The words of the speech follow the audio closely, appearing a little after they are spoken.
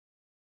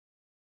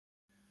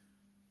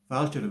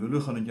Fáilte a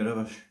bhúlachan an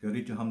dearabhas go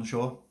rite hamna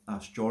seo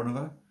as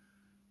Jornava,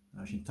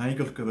 sin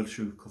teigil go bhfuil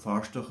siú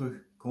cofarstachu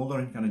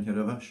cólarin gan an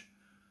dearabhas,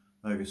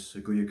 agus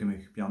go go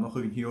mich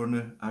beannachu an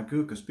hiorne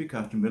agu gus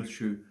bicát an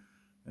milsiú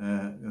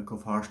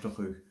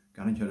cofarstachu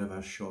gan an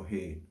dearabhas seo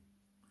héin.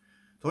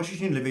 Tá sé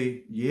sin le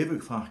bhí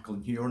dhébhah fachcail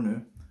an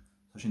hiorne,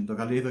 tá sin do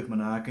galébhah man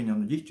agin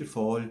an dítir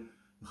fáil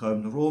a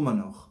chum na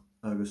Rómanach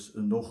agus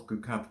an noch go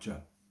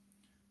capte.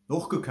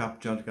 Noch go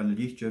capte gan na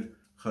dítir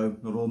chum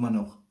na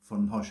Rómanach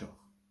fan thoiseach.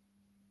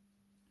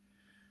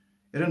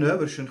 An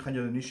över sin chan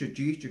je níos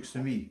díteach sa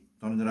mí,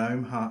 dan an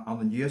raim ha an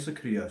an Jésa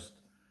Christ.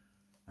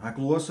 Ha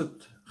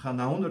glósat chan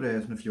naun a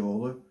réis na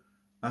fiola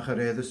a cha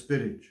réid a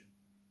spirit.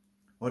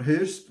 Or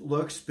hirst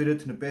lug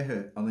spirit na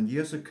bethe an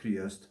Jésa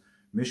Christ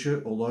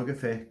mise o lug a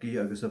fechgi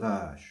agus a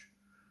bhais.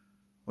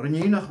 Or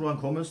an nach roan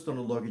commas dan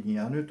a lug a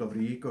níanu do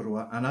bhrí go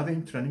roa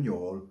anafin tren an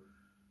jóol,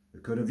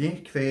 cur a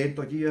bhín cféid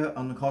do dí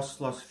an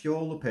choslas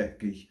fiola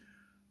pechgi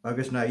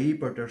agus na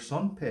íbert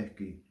son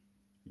pechgi,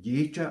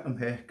 díte am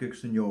pechgig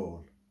san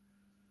jóol.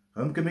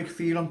 Go mig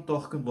fíl an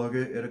doch an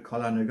blogge a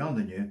choanna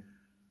gandanne,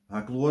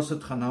 a glósat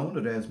chanaun a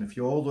réis na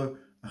fiola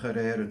a cha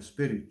réir an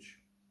spirit.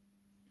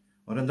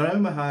 Or an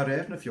draim a ha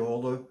réir na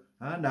fiola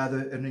a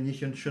nada na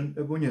níchan sin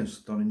a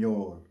bhuinis don an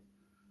jóol.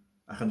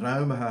 A an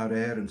draim a ha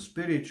réir an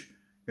spirit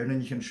na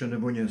níchan sin a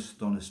bhuinis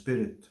don a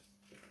spirit.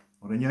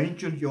 Or an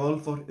jaintjan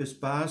jóol for is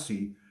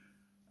basi,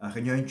 a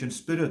an jaintjan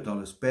spirit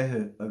al is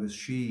bethe agus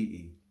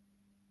sí.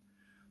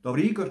 Da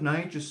rí gur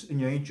naidjes an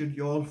jaintjan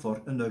jóol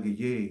for an agi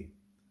jé.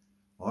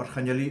 Or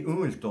chan je li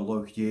úilt o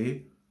loch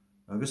je,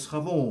 agus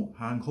chavon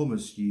hang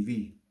hummus je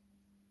vi.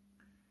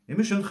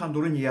 Imme sin chan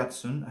door een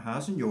jetsen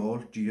has een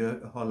jóol die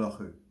a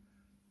halachu.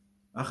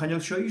 A chan je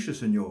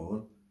scheisjes een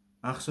jóol,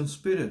 ach zijn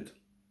spirit,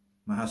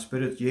 ma ha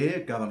spirit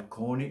je gaval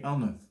koni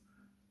anaf.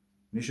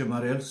 Nisje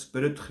marel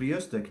spirit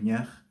Christ ek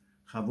nech,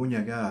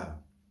 chavunja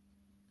ga.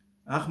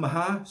 Ach ma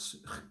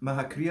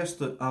ha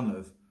Christ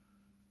anaf,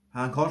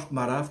 hang hort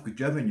maraf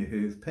gejevin je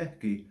heuf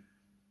pechki,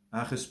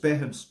 ach is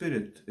behem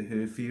spirit a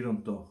heuf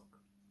vieromtoch.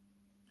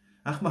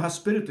 Ach ma ha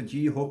spirit an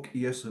die hok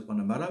Iesa an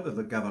a maraviv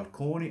a gaval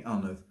koni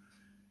anaf,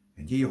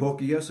 en die hok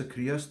Iesa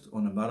Christ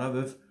an a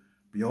maraviv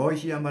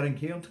bioichi am ar an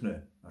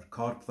keantne, ar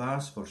karp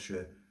vas for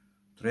se,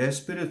 tre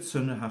spirit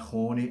sun ha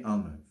koni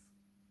anaf.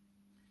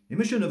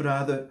 Imme sin a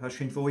vrade ha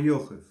sin fo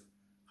jochiv,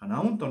 gan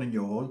aunt an an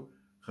jol,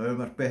 gau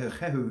mar behe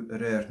gehu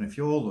er na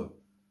fiole.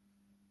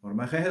 Or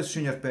ma gehes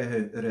sin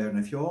behe er na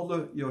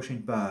fiole, jo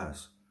sin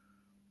baas.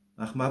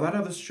 Ach ma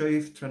varavis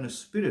scheif tren a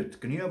spirit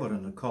gniever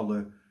an a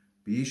kolle,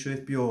 bi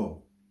scheif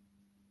bio.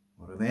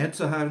 Or a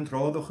wetse haar een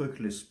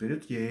trouwige le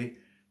spirit je,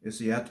 is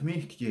jat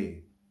mich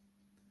je.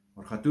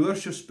 Or ga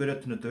doorsje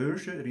spirit na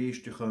doorsje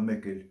riest je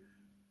gemekkel.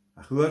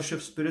 A doorsje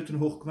spirit een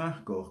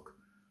hoogkwaag gok,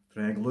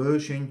 trek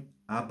leusing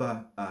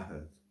abba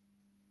ahet.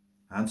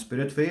 Han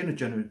spirit vene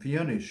gen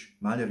pianish,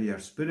 maler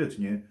spirit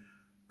je,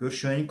 gur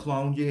schein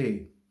clown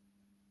je.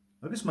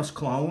 Agus mas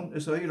clown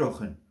is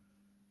eirochen.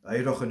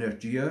 Eirochen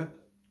je,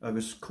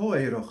 agus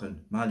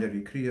co-eirochen,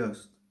 maler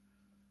Christ.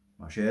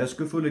 Mas es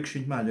gevoelig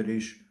sint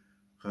malerisch,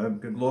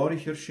 Gym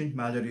gloricher sint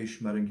malerisch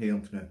mar yn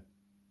heantne.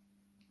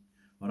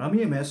 Maar am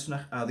je mes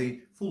nach adi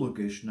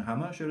fulgish na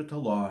hamas er ta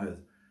lahed,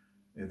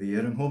 e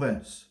weer een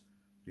hoves,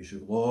 die se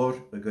glor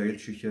de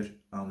geilschicher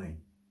anin.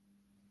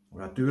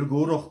 Or a duur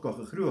goroch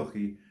goch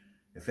gruachi,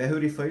 e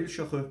fehuri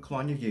feilschoche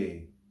klanje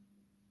je.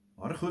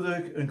 Maar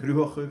goedig een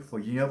gruache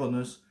voor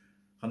jevanus,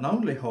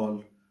 genaunle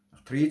hal,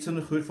 ach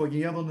treetsen gur voor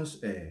jevanus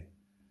e.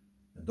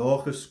 De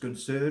dages kun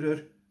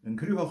seurer, een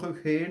gruache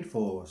heen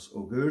foos,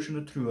 o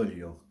geursene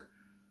trueljoch.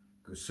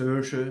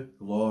 Gesurge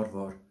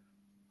glorvar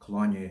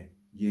klanje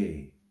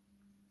je.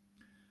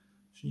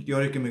 Snik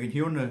jorik me gen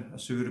hiorne a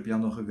sure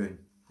bianach again.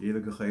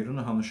 Ewe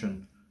gegeirene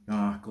hanneschen,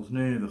 ja, kos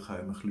ne, we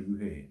ga me glu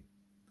heen.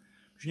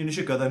 Misschien is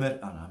je gada mer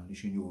anam,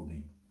 nis in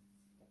joni.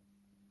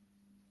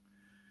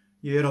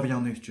 Jeer of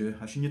jannichtje,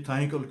 as je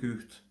tainkel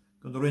gucht,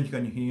 kan er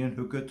gan heen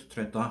hukket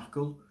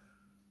tredachkel,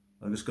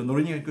 agus kan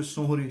er gus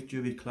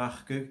sonrichtje wie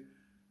klachke,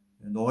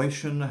 en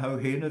oischen hou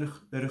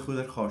heenerig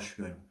goeder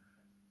gasgen.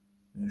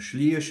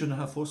 Slieschen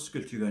ha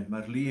foskeltjugen,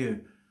 maar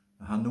lie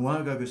ha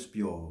nuag agus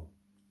bio,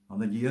 an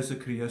de Jésa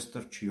Christ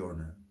ar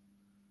tjorne.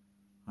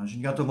 Han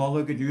sin gat am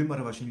alle gedu,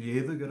 maar was sin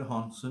levig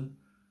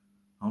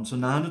Hansen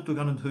nanet ook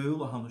aan het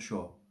heul han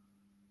sjo.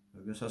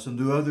 Agus as an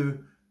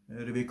duadu,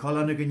 vi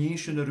kalane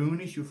genischen a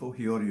runich u fo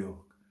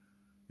hiorioch,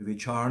 vi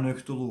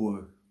charnach de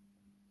loog.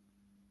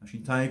 As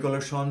sin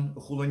taigol son, a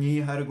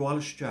chulani her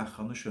gwalstjach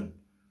an sin.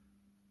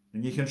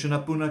 En ich sin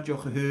apuna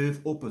joch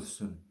heuf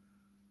opetsen.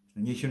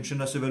 En ich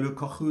sin as velu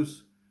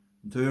kachus,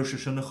 en teurse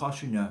sin a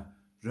chasinja,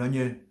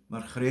 ranje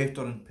mar chreet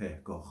ar an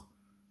pekoch.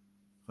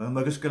 Gym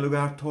agus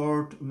galugar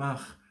tord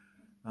mach,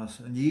 as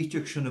an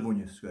jiitjach sin a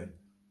vunis gwein.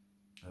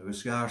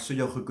 Agus gar se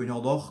joch a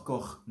gwynaloch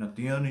goch na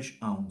dianish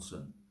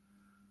aansen.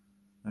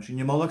 As sin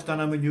jemalach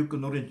dan am a njuk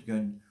an orint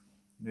gwein,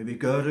 ne vi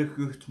geurig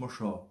gucht mar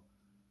sjo.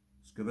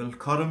 Sgewil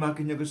karmak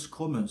in agus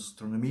komens,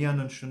 tron a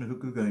mianen sin a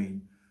huku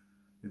gwein.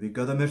 Vi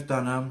gada mir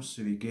danam,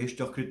 se vi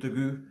geistjach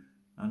krytagu,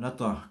 an a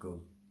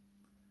dachgol.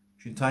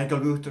 Sin taingal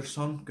gútar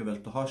son go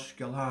bhfuil do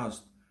hosceal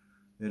háast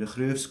a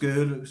chríomh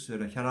scoilegus a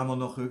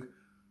chearamanachug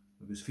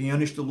agus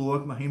fianis de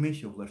luach ma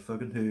himiisiúil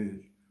fugan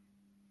thuúil.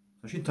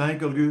 Tá sin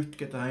taingal gút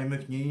get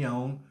aimimech ní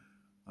ann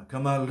a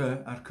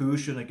cumáilre ar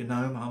cúsin a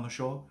gnáim hána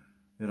seo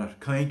ar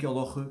caingal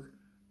lochug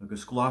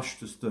agus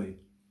gláiste stoi.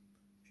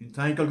 Sin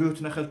taingal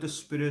gút nach de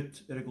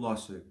spirit ar a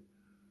glasig.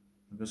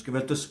 Agus go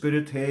bhfuil de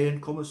spirit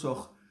héin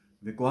cumasach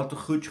bhí gláta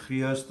chuid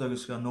chríast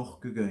agus gan noch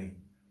go gain.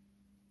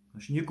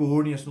 As sin ní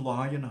gúrní as na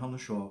láin na hána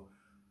seo,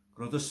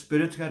 gur de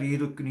spirit gar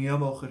iad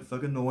gníamach ar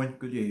fugan nóin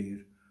go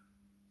léir.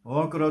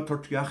 Á gur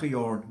tortgacha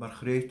jord mar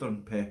chréit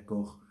an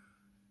pecoch,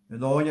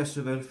 yn oia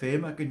sy fel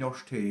ffem ac yn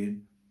iors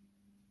tein,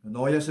 yn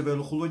oia sy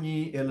fel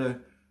chwlwni ele,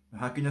 a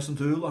hacyn as yn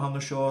tŵl a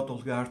hanna sio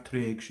dol gar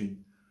treg sy'n,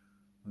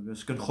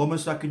 agus gan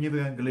chwmys ac yn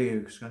yfyd yn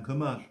gleig, gan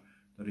cymar,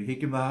 dar i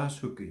higi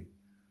maas hwgi.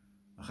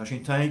 A chas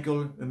sy'n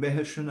taigol y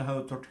meher sy'n a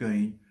hawdd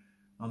tortgain,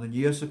 an yn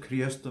ies y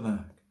criast y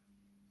mag.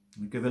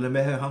 Yn gyfel y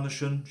meher hanna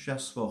sy'n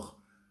siasfoch,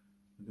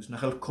 agus na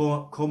chael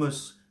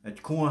cwmys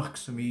et cwach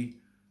sy'n mi,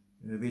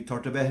 fi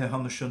tort y behe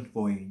hanna sy'n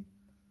boin.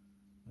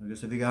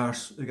 Agus y fi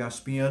gar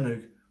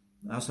spianig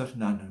as ar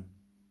nanan.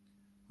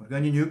 Ar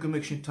gan i niwgym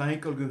eich sy'n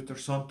taigol gwt ar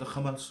sant a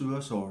chymal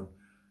sŵas o'r,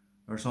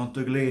 ar sant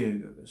y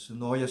gleig, agus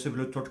yn oia sy'n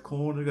fylwyd tort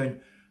cwn ar gan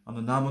an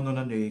y naman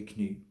o'n aneig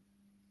ni.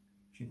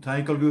 Sy'n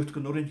taigol gwt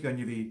gan orin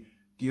gan i fi,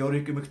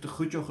 giorig ym eich dy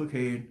chwydioch o'ch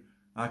hyn,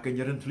 ac yn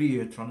yr yn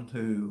tliad tran yn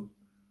hwyl.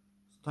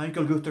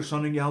 Taigol gwt ar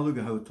son yn ialwg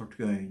a hawdd tort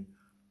gain,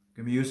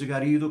 gym i ysig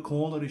ar iddo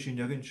cwn ar i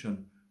sy'n iagyn sy'n,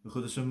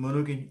 ychwyd ys yn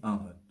mwnog yn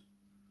anad.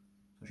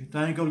 Sy'n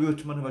taigol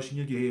gwt man yma sy'n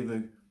iad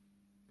efeg,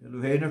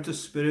 gelw hen ar dy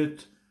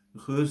spirit,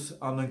 chwyd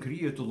an yn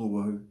criad o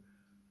lwag.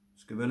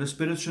 Sgyfel y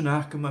spirit sy'n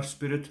ac yma'r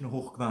spirit yn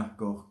hoch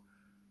gwagoch.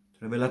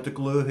 Tra fel at y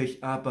glwyhych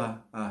aba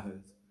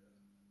ahydd.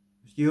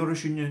 Ysdiwr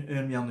sy'n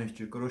yn mianich,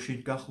 gyro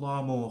sy'n gachlo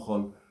am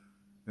ochol.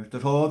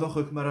 Yr hoddwch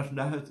ych mae'r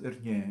arnahydd yr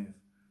nef.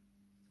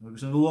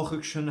 Agus yn lwch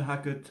ych sy'n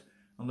hagyd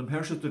an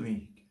ymhersyd y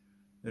mig.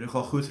 Ych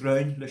o chwyd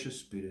rhain leis y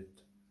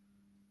spirit.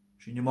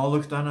 Sy'n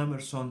ymolwch dan am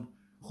yr son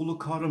chwlw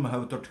corym a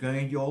hawdd o'r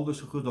gain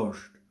ioldas ych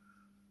ydorst.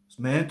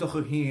 Smentach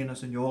ych hun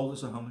as yn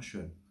ioldas a hanna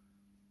sy'n.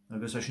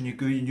 Agus as sy'n i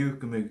gwy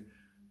niwgymig,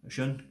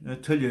 sy'n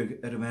tylig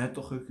ar y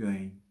fentach y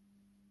gwain.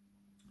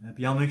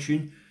 Biannig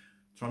sy'n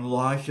tran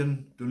laich yn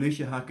dwlich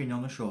y hacyn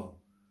an y sio.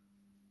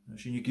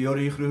 Sy'n i gyr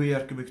i'ch rwy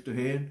ar gymig dy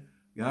hen,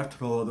 gar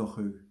troddach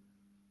yw.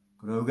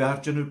 Graw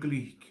gardian yw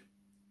glyg.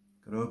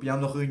 Graw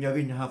biannog yw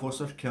niagyn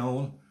hafos ar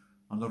cawn,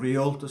 an y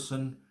reolt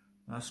ysyn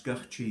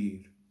asgach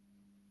tîr.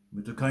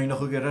 Myd y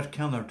cainach yw ar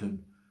canartyn,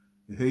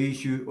 y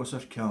heich yw os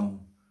ar cawn.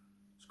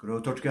 Graw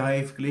tort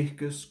gaif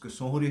glychgus,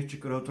 gysonrich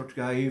graw tort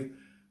gaif,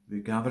 vi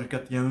gaber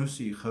gat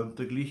jaus I chwmt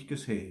y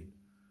glychgus heen.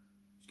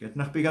 Sget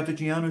nach begat y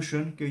gianw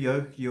sy'n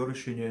gyjawch I o'r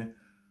sy'n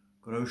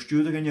graw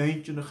stwyd ag yn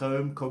iaint yn y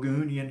chwm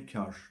cogwn I yn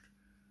carst.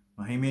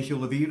 Mae hyn meich o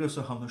virus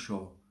a hanna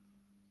sio.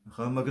 Y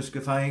chwm agos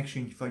gyffaig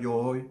sy'n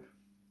ffaioi,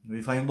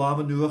 vi fain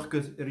laf yn nŵach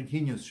gyda yn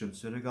hynnydd sy'n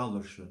sy'n y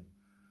galer sy'n.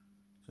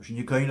 So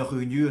sy'n I cainach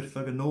yw nŵr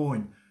ffag yn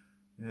noen,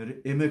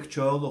 imig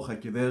tiolwch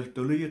ac I fel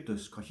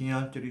dwliadus,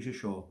 cochiant yr eisiau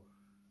sio.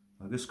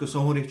 Agos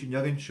gysonrich yn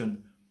iagyn sy'n,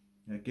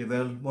 ac I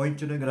fel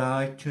moentyn y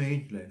graid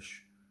tînt leis.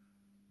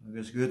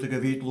 Agus gwyt ag a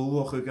fyd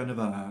lwch ag an y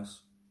fas.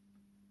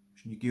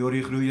 Sy'n I gyr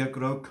i'ch rwy ag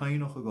graw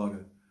cainoch ag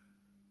orau.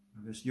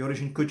 Agus dior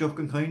sy'n cwtioch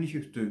gan cainig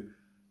i'ch dw,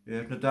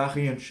 na dach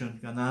i'n sy'n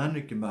gan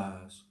anig yn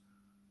fas.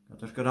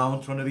 Gad ar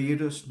garawn tron y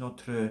virus no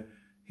tre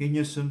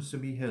hinnysyn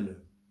sy'n mi hele.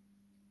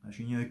 A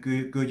sy'n I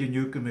gwyd yn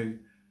ywg ymig,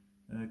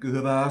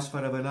 gwyd y fas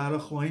far a fel ar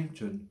y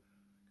chwaintyn,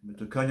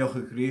 gymryd y cainoch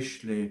ag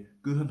rys le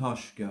gwyd yn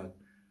hosgad,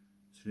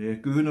 le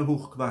gwyd yn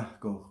hwch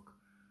gwagoch.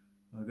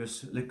 Agus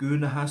le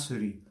gwn a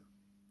hasari,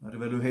 ar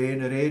fel yw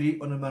hen yr eri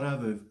o'n y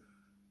marafyf,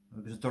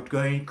 agus y dort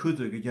gain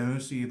cwdig y jawn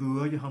sy'n I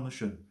fwy I hanna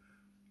sy'n,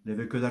 le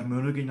fe gwyd ar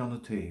mwnig yn an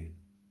y tein.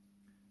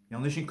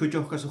 Iawn sy'n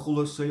cwydioch as y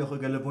chwlwys sy'n o'ch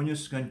gael y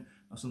fwynys gan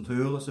as yn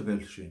tŵl as y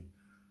fel sy'n.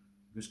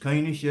 Agus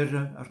cainig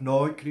ar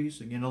noi cris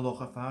yng ngynol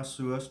o'ch a ffas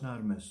sŵas na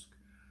ar mysg.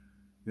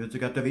 Ywyd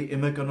y gada fi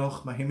imig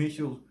anoch ma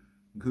himichol,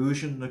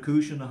 yn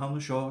cwysyn a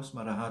hanna sios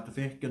mar a had y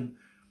fechgyn,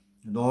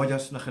 yn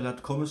oias na chylad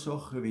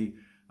cwmysoch y fi,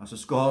 as y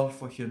sgol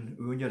ffwch yn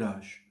ŵn i'r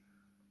as.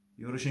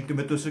 Yw'r sy'n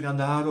gymrydus ag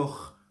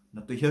anarwch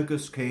na dy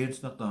hygus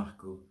ceins na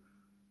dachgol.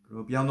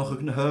 Grob ianoch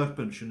ag na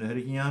hyrpyn sy'n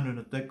yr ianw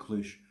na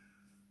dyglwys.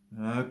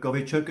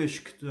 Gofi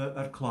tygysg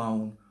ar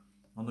clawn,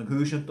 an y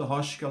hwysyn dy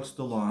hosgals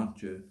dy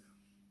lantio.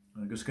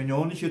 Agus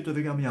ganionig ydw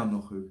fi am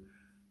ianoch yw.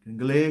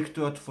 Gan gleig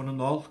dod ffwn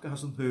yn olch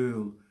as yn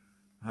hwyl.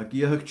 Ha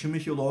giahag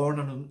tymich I lorn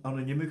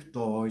an y nymig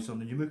does,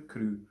 an y nymig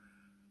crw.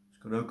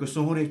 Sgwrw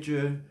gysonrich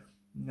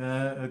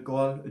y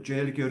gol y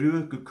gel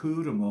gyrw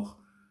gwycwr ymwch,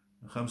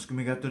 a chams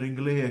gymig at yr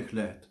ingleich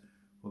let,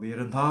 o fi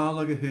yn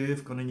thal ag y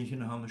hyf gan yn eich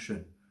yn hanna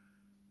sy'n.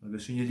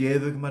 Agus sy'n I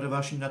liefyg mar y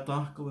fasyn na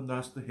dachgol yn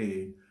rast y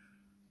hen,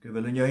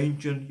 gyfel yn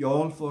iaint yn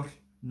iolfor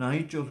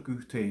naidol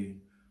gwch tein,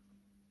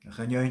 a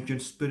chan iaint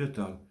yn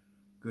spiritual,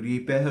 gyr I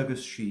beth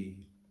agus si.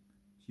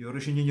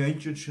 Siwr sy'n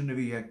iaint yn sy'n y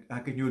fi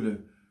ag yn ywle,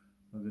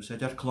 agus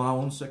ed ar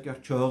clawns ac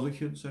ar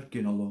tiolwch yn sy'r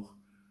gynolwch,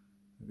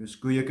 agus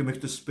gwy ag ymych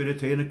dy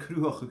spirit ein y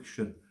crwach ag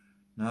sy'n,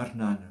 naar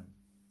nanem.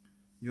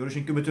 Joris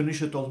in gymryd yn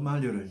eisiau dol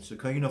maliwr yn, sy'n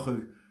cael noch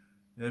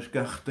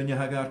gach dynnu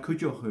hag ar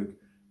cwdioch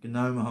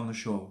gynnau ma hann y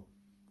sio.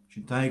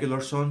 Sy'n taigel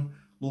o'r son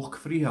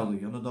lwch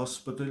ffrihali an y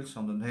dosbydl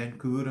san yn hen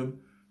cwrym,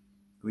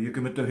 gwy y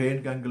gymryd o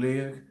hen gan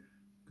gleag,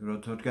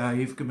 gyrod o'r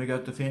gaif gymryd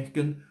at y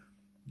ffenchgyn,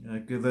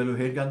 gyfel o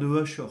hen gan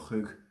dwysioch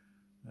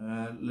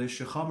leis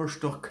y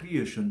chamerstoch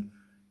crias yn,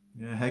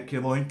 hec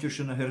y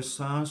foentys yn y her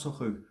sasoch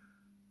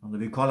an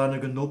y fi colan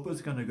y gynnobydd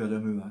gan y gyda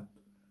mwad.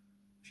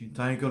 Sy'n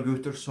taigel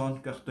gwtr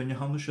son gach dynnu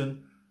hann y sy'n,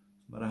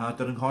 mae'r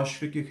hadar yn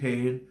hosfig i'ch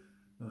hen,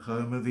 yn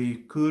chym y fi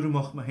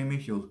cwrmwch ma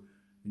hemichol,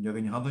 yn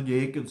yw'n hand yn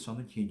egin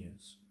son yn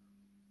chynias.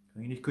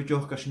 Gan i'ch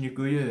cwdioch gas yn i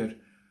gwyr,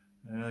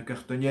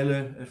 gach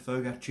dynnu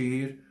ffog ar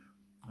tîr,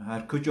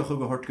 a'r cwdioch o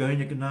hort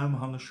gain ag yn naam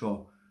hann y sio,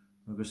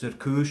 agos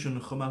cwys yn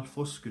chymal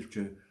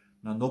ffosgyltio,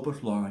 na nobr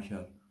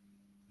llachel.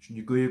 Sy'n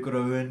i gwyr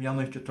grawyn,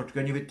 ianach y tort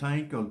gain i fi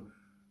taigol,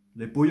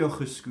 le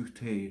bwyoch ysgwch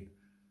tein,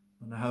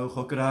 yn y hawch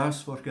o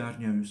gras for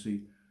garniawsi,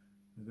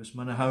 agos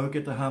ma'n y hawch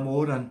gyda ham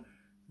oran,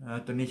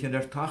 da ni yn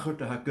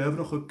tachart a ha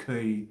gyfrwch o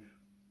cei,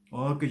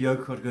 o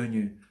gydiawch o'r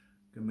gynnu,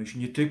 gymys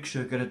ni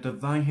tigsio gyda dy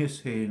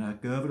fainhys hen a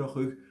gyfrwch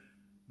o'ch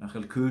na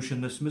chael cwys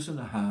yn ysmys yn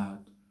y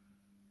had.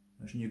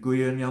 As ni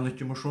gwyn iawn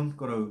eich mwyswn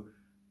gorau,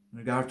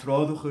 na gar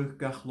troddwch o'ch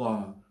gach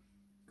la,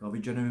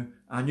 gofyd janw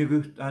anich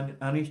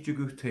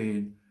gwyth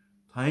hen,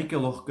 ta'n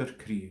gelwch gyr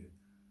cri.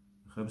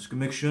 Chymys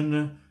gymys yn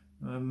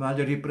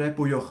maler i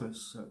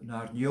brebwyochus,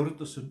 na'r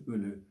niwrdus yn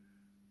ulu,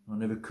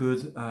 ond efo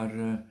cwyd ar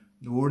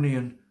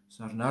nŵrnion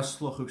sa'r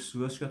nasloch o'ch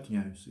sŵas gat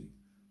niawsi.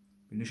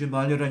 By'n eisiau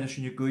maler rhaid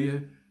sy'n i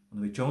gwyau,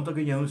 ond fe jont ag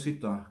niawsi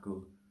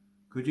dachgol.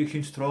 Cwyd i'ch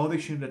chi'n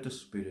stroddig sy'n let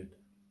ysbryd.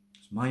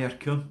 Ys mae ar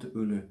cynt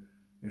ule,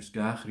 ers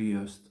gach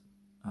riast.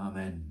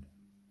 Amen.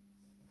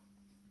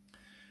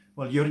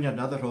 Wel, yw'r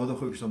nadar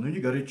roddwch o'ch son nhw'n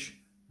i gyrryd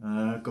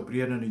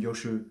gobrian yn y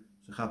Joshua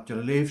sy'n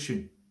chapdial y leif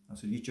sy'n.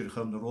 As y licher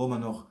chym na Roma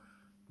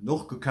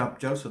noch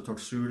gecapdial sy'n tor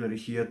sŵl ar i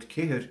chiad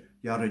ceir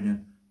jarynyn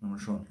na'n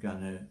sion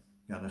gan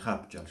y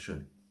chapdial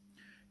sy'n.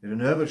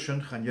 Yn yfyr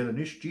sy'n chan yel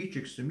yn is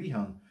diedig sy'n mi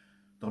han,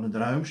 dan yn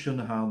draum sy'n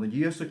y han y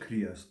dies y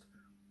criast,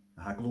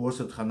 a ha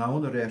glos het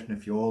chanawn yr eich na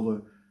fiole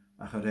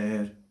a char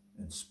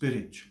yn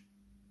spirit.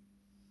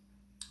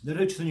 Nyr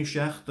ydych sy'n i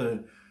siach dy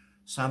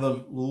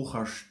safel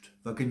lwcharst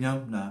fy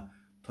gyniam na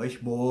taich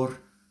môr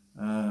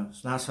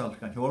snasal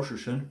gan hiorsi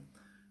sy'n,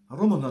 a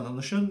rwmyn an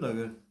y sy'n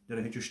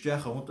dyr ydych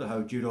stiach ond y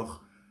haw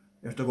diroch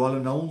dy gwal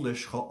yn nawn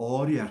lys cha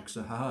oriarc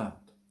sy'n had.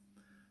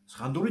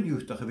 Chan dwrn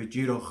yw'ch da chyfyd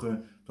diroch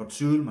dort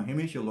sŵl ma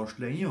hymich o lors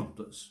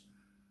leiontas.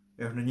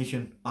 Na nich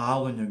yn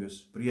alen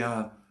agos,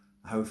 bria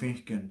hau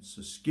finchgen,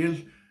 sy sgil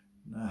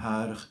na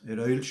harch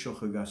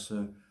eilsioch agos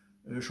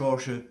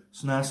siorse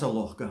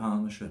snasaloch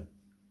gehane sy'n.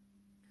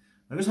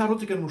 Agos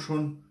harwtig yn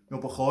mwyswn,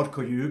 yw bachor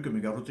coiwg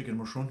ymig harwtig yn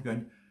mwyswn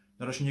gan,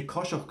 dar asyn i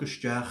cosioch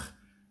gystiach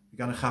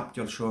gan y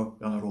chapdial sio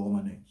gan y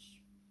Romanig.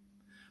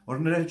 O'r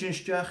nyrhydyn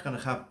stiach gan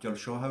y chapdial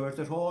sio, hawyd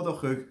yr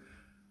hoddwch ag,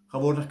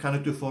 chafod nach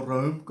canag dwi ffôr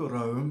raum go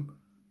raum,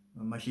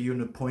 mae hi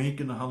yw'n y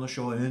pwynt yn y hanna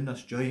sio yn,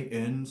 as jai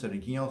yn, sy'n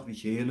yn gynnal fi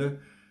chele,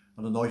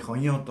 an yn o'i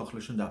choinion doch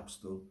lys yn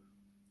dapstol.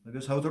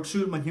 Agos hawdd o'r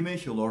sŵl mae'n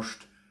hymych o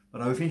lorst,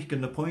 mae'r awfych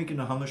gyn y pwynt yn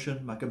y hanna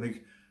sy'n, mae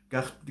gymig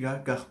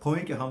gach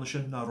pwynt y hanna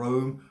sy'n na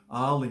raum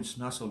al yn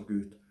snasol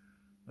gwyd.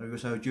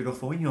 Agos hawdd dyr o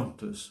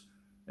ffoniantus,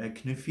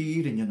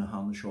 cnifir yn y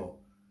hanna sio.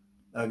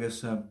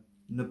 Agos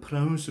yn y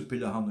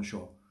prinsipil y hanna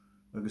sio.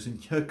 Agos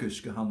yn tygys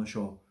gy hanna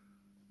sio.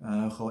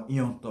 Cho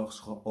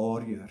iontochs, cho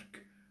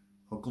oriarc,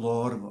 cho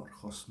glorfor,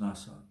 cho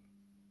snasol.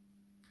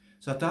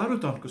 Sa darw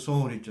dan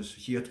gysonryd ys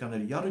hiad gan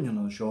yr iarnion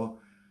yn sio,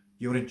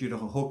 yw'r yn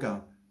dyrach o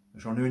hogal,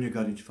 ys o'n nhw'n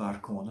gael i'ch far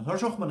con. Yn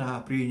hyrsoch ma'n ha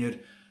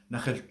brinir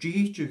na chael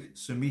dîtig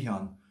sy'n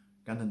mihan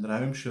gan yn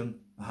raumsyn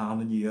a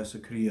han yn ias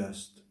y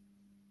criast.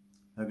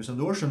 Agos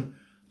yn orsyn,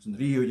 sy'n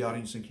rhyw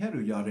iarin sy'n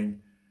cerw iarin,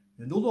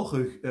 yn ulwch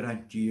yr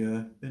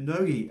antia yn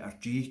nwy ar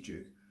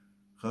dîtig,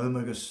 chym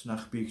agos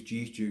nach bych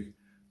dîtig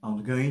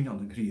an gain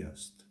an yn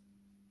criast.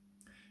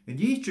 Yn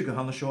dîtig a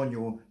han y sio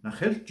nw na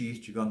chael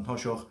dîtig an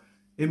thosioch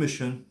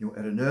imisyn, yw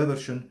yn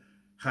yfyrsyn,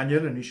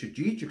 chanel yn eisiau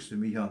dîtig sy'n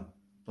mihan,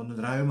 dan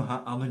yn raum ha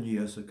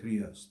ananias y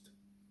criast.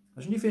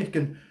 As ni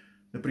fechgyn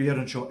na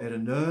briar yn sio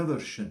yn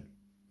yfyrsyn.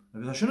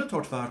 Agos as yna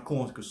tort far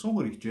cont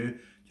gysonryd yw,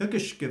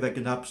 tiagys gyfeg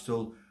yn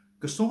abstol,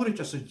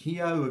 gysonryd as yn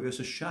hiaw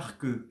agos y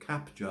siachgw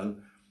capdial,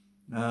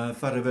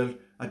 farafel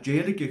a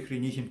jelig eich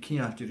rhaid yn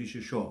cynnalt yr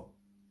eisiau sio.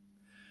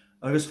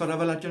 Agos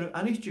farafel a dyn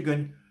anych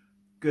tigan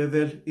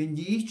gyfel yn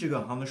dîtig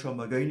a hanna sio,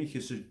 mae gain eich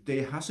ysy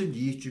de has yn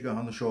dîtig a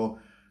hanna sio,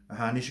 a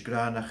hanis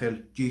gran a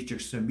chael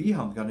dîtig sy'n mi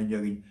han gan yn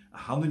yw'n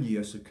a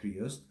hananias y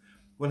criast,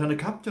 wel han y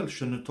capdial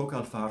sy'n y tog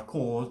al far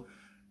cod,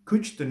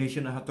 cwyd dyn eich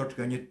yn a hadort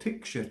gan y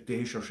tig sy'r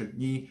deis o'r sy'n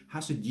ni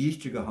has y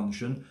dîtig a han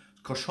sy'n,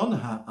 cosion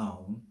ha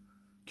awn,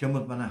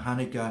 cymryd ma'n a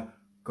hanig a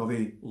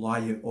gofi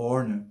lai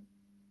orna.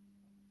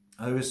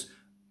 Agos,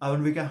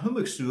 awn fi ga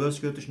hymig sŵas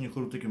gydys ni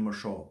chwrtig yn mar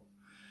sio.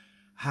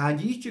 Ha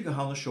dîtig a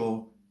han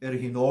sio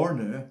hi'n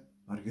orna,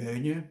 ar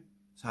gynnu,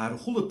 sa'r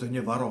chwlyd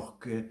dyn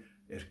farwch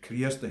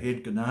criast a hen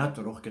gynnad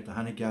ar o'ch gyda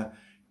hanig a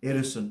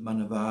erisyn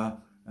ma'n y fa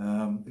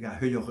ga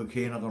hwylioch ag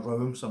hen ad o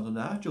raum sa'n yn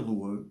ad y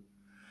lww.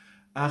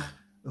 Ach,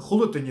 y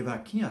chwlwyd yn yw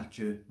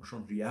ciatio, mae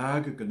sio'n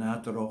riag y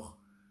gynadarwch,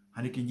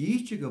 han ik yn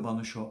ieitio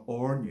gyfan y sio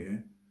ornio,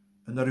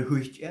 yn ar y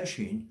hwycht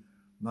eisiau,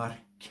 mae'r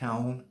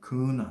cawn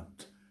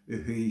cwnant y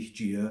hwycht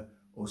dia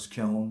os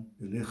cawn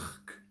y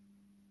lichg.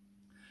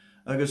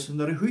 Agus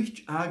yn ar y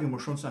hwycht ag yn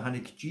sio'n sa han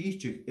ik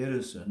ieitio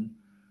erisyn,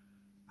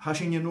 ha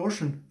sy'n yn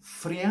orsyn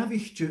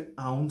ffriafichtio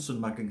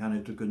awnsyn mag yng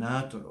nghaned y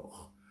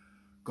gynadarwch,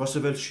 gos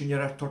y fel sy'n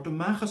ar tort y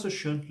machas y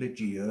synt le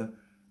dia,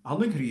 al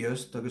yn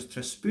Christ agus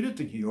tre spirit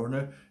yn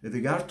hiorna y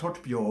fi gar tort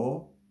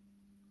bio,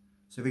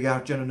 se fi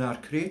gar gen ar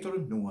creator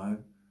yn nwa,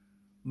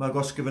 mae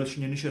gos gyfel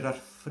sy'n yn eisiau ar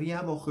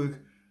ffriafochwg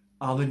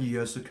al yn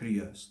Ies y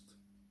Christ.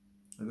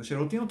 Agus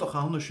er o dion doch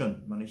alna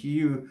sy'n, mae'n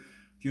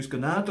hiws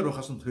gynadarwch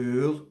as yn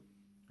hwyl,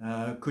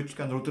 cwt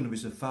gan roedden yn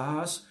fys y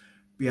ffas,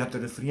 biad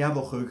ar y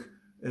ffriafochwg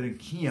yn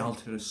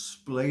cialt ar y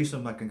sbleis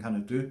yma gan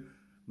canadw,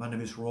 mae'n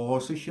fys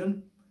ros eisiau,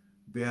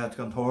 biad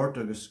gan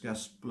hort agus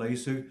gas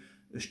bleisig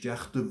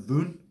ysdiach dy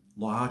fwn,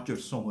 laatjer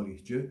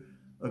sommerrichtje,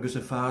 agus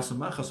y ffas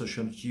yma chas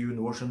ysyn hiw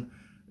yn orsyn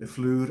y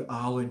fflwr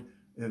alyn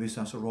fys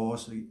as y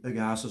ros y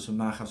gas as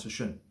yma chas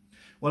ysyn.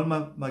 Wel,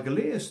 mae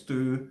gyleis dw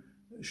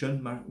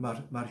sy'n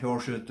mae'r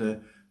hiwrsio dy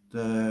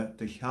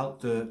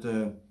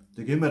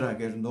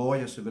gymrag noi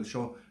as y fel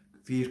sio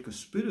fyr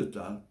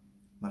gysbyrydal,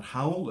 mae'r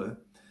hawle,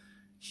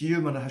 hiw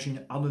mae'n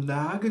hasyn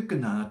anynag y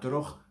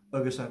gynadarwch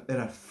agus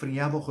ar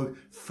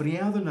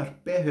ffriaf yn ar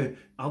behe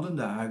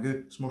anynag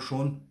smor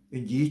sion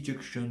yn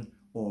ietig sy'n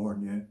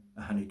orne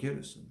a hannig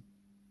gerison.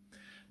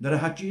 Naar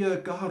hadje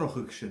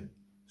garochig sin,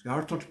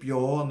 sgar tot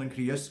bio an den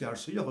Christ, sgar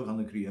syjochig an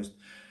den Christ,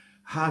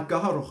 ha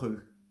garochig,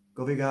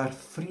 go vi gar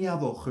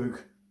friavochig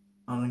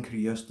an den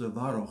Christ de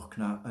varoch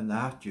kna an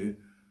naatje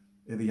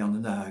vi an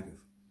den agef.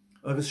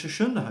 Agus se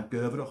sinne ha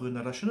göveroch in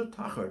a sinne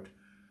tachart,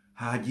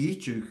 ha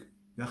dietjug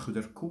ga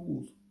chuder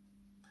cool.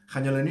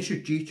 Gan jelle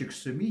nisje dietjug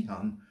se mi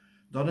han,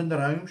 dan in de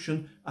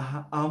ruimschen a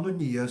ha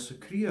anonias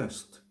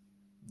Christ.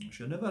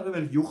 Sinne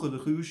wel joche de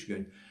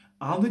guusgen,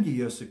 an den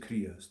Ies y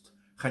Christ,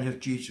 chan yr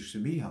dietjig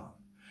sy'n mi han.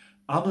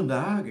 An den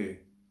dage,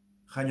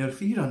 chan yr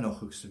ffyr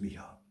anochig sy'n mi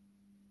han.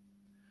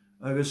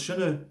 Agus sy'n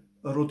y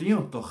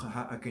rodiantoch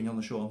a gyn an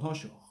y sio an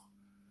hosioch.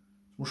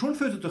 Mo sy'n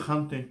ffyd y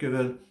chantyn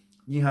gyfel,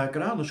 ni ha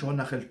grad y sio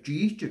nach yr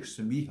dietjig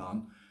sy'n mi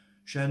han,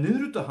 sy'n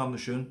nyrwyd y han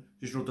sy'n,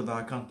 jys rwyd y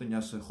fa cantyn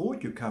jas y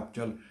chodiw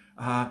capdial,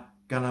 a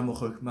gan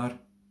amochig mar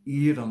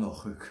ir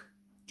anochig,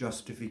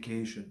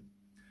 justification.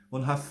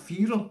 Mon ha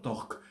ffyr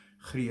antoch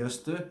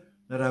Christe,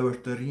 naar our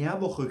de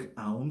riabochig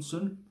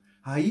aansen,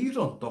 ha hier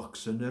aan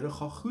doksen er een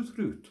goed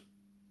roet.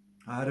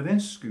 Haar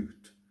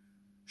wenskuut.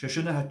 Ze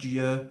zullen het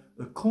je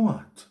een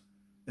kwaad,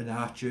 een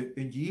haatje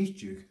een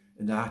jeetjig,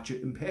 een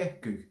haatje een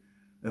pekig,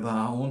 een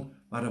waan,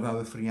 maar een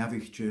wou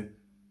vriavichtje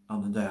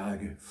aan de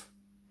dagen.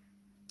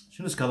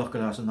 Zijn is kalach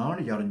gelaas een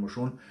aarde jaar in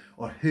motion,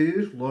 or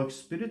heer log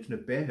spirit ne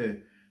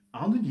behe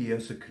aan de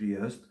Jesu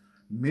Christ,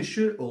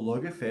 misje o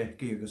logge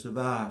fekig as een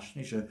waas.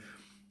 Niet zo,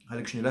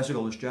 ik snel lesig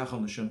al eens jaag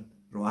aan de zijn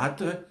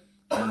roate.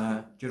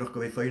 Dyrwch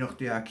gyfei ffeinach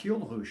di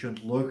aciol, sy'n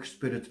log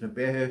spirit na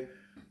behe,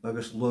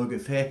 agus log y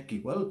fegi.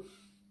 Wel,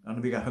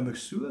 an fi ga hymig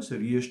sŵas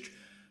yr eist,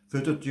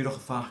 fydda dyrwch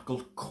y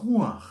ffachgol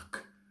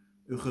cwach,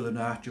 ywch yn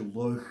aatio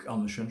log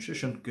an y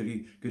sy'n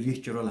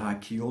gylichtir o'r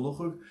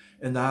aciolwch,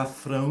 yn a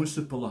ffrawn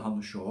sy'n pwl han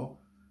y sio,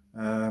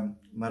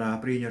 mae'r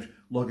abrinir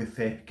log y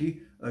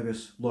fegi,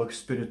 agus log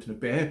spirit na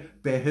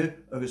behe,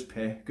 agus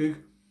pegig,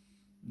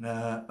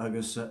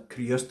 agus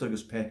Christ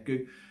agus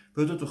pegig,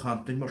 fydda dwch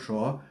antyn mar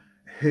sio,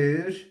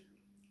 her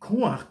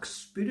chwach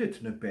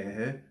spirit na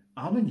behe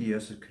an yn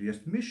Iesu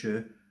Christ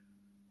misje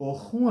o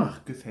chwach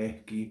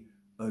gyfhegi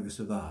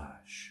agus y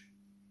fas.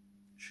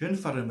 Sy'n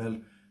ffarmel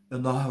y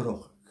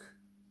naharochig,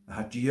 a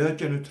ha dia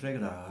genw treg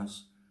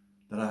ras,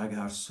 dar ag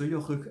ar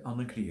syliochig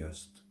an yn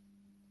Christ.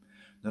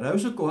 Dar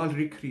aws y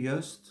gwalri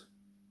Christ,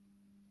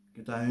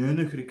 gyda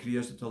unig ry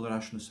Christ at o'r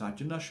asyn y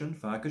sadyn na sy'n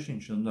fag sy'n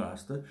sy'n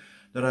raste,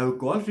 dar aw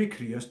gwalri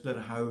Christ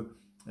dar haw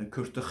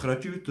cwrt y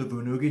chrydw dy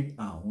fwnnwg in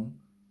awn,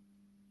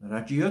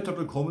 Radia tar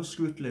y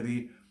comysgwt le fi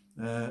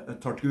y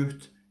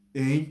tortgwt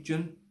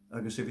eintyn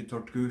agus efi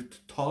tortgwt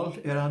tol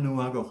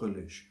anw ag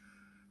ochylish.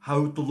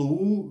 Haw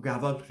dlw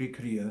gafal rhi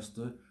Christ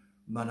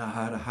man a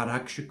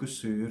harag sy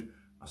gysur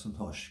as yn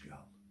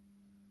hosgal.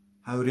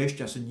 Haw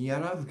reist as yn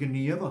iaraf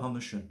gniaf o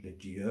hanna synt le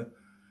dia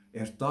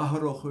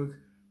daharochig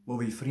mo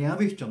fi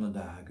friaficht an y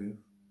dagw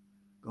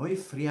goi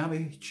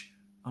friaficht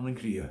an yn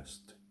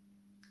Christ.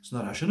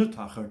 Snar asyn y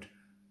tachart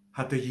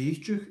had y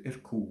ieitjig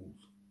cool.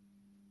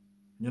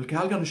 Nil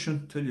cael gan y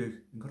sy'n tylig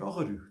yn groch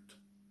yr ywt.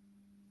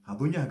 Ha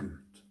bwyniag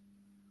ywt.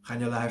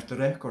 Chan yl air dy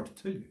record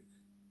tylig.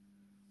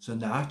 Sy'n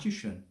daati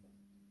sy'n.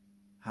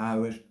 Ha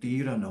wyr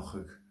dir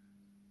anochig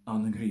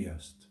an yn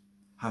Christ.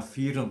 Ha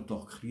ffyr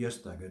antoch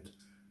Christ agad.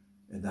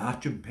 Y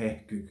daati yn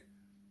pegig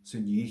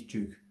sy'n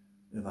ieitjig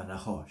y fan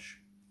a chos.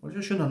 Wel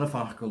sy'n an y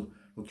ffachgol.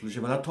 Wt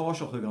lys y fan a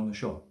tosiochig an y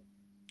sio.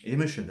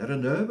 Ema sy'n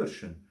yn över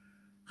sy'n.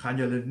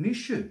 Chan yl yn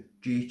nisio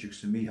ieitjig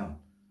sy'n mi han.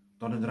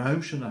 Dan yn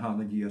raum sy'n a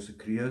han yn Iesu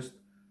Christ.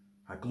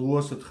 A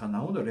gloos het gaan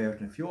nou de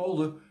na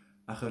fiole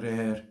a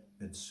gereer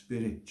in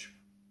spirit.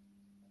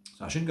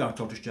 Sa sy'n gar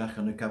tot ysdiach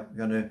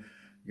gan y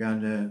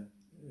gan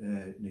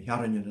na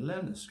hearan in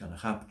lennis gan a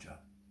chapja.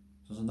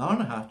 So an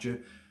arna hatje,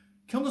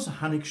 kan as a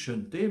hannig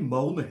sin, de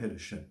mauna her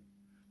sin.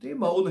 De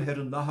mauna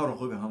her an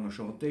naharachug a hanna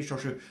seo, de seo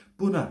se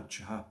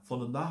bunatje ha,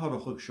 von an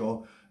naharachug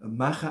seo, a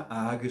macha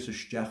agus a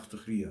steach de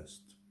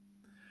chriast.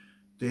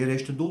 De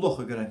reist an doloch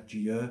a garant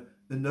dia,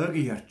 a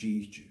nugi ar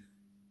dietje.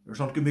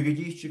 Son gymig a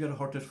dietje gar a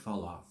hort er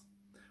fall af.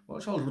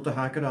 Wel, sal rwt a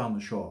haker an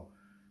seo,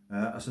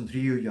 as an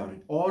 3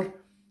 jarin. Or,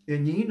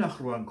 in nie nach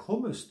roan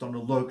commes dan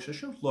a lug, se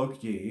sin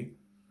lug je,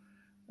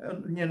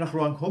 nie nach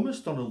roan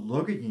commes dan a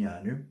lug in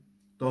janu,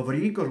 dan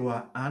vri go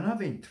roa anna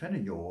vin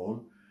trenne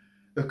jol,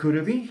 a kur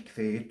a vink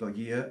kveet dat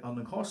je an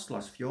een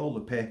kostlas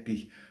fjole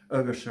pekki,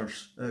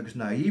 agus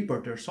na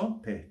ibert er son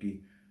pekki,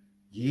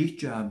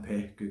 jeetje an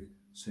pekki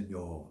sin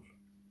jol.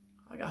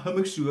 I ga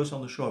hummig suas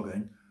an de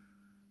shogun,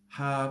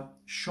 ha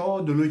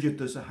shaw de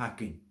ludjet is a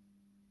hacking.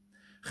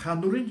 Ga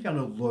nurin gan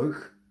a lug,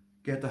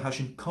 get a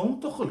hashin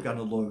kontochel gan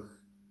a lug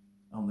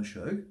an de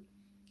shug.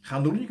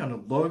 Ga nurin gan a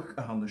lug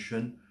a han de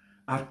shin,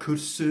 ar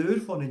curseur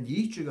van een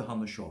jeetje ge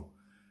han de show.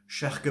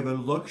 Shech ge wel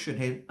lug shin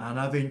heen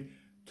anavin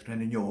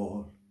trennen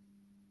jol.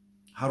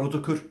 Harod a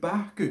cur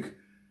bachig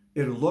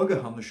lug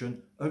a han de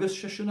shin, agus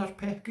shin ar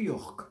pekki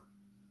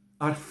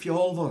ar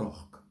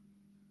fjolvaroch.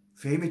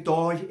 Fe mi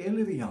doi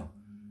elevian.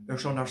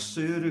 Son ar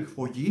seurig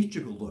voor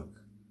jeetje geluk.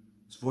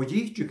 Voor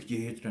jeetje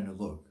geet en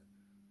luk.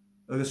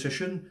 Agus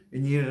sin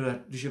in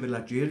hier dus je wil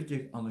laat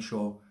aan de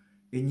show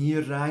in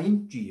hier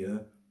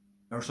reintje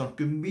son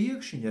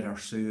gembeeg sin ar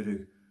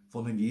seurig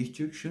van een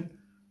jeetje sin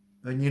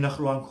en je nach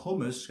lang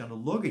kommes gaan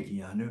de lug in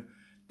janu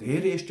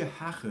der eerste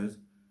hachet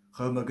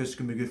gaan agus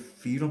gemige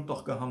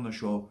 84 gehanne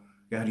show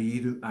gar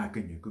jedu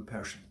akenje go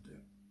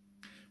persente.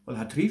 Wel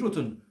het 3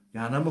 roten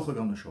ja na mocht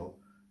aan de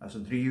show as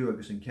een 3 uur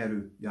agus in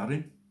keru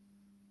jarin.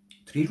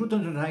 3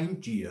 roten de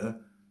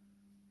reintje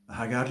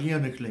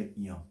hagarlianig le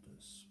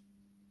iantes.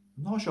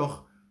 Na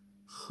shoch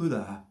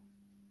Chuda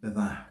a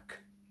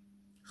vaak.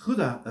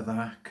 Chuda a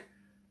vaak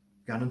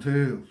gan een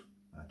teul.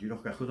 Die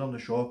nog goed aan de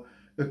show.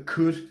 Een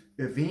kur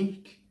a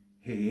vink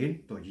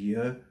heen dat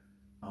je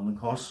aan een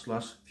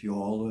kostlas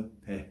fiole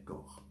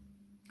pekoch.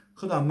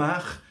 Chuda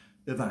mach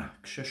a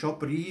vaak. Se sho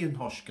brie een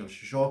hoskel.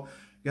 Se sho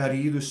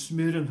gari de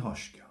smuren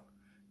hoskel.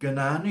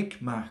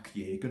 Genanik maak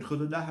je. Gen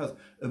chuda dahad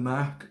a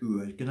maak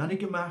uur.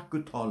 Genanik a maak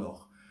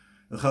gutaloch.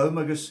 A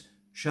gaumagus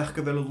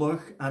shechke wel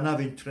lug anna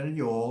vintren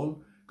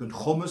jol. Gen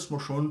chommes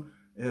moshon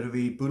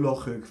wie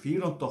bulochig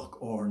 84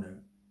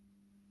 orne.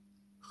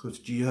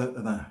 Goed die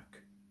a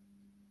vaak.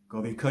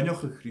 Ga vi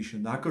kanjoch a krisje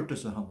nakkert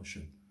is a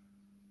hanschen.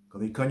 Ga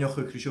vi kanjoch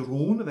a krisje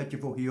roene wat je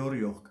voor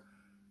hiorjoch.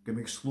 Ga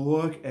mig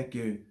sloog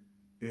ekki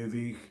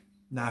evig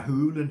na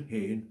hulen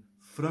heen,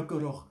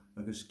 frukkeroch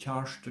agus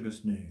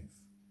kjarstigus neef.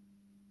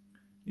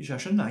 Is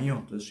as een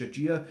najont, is je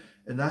die a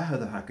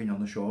nahad a hakken aan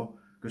de show,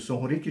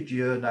 gesongerik je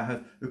die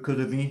nahad a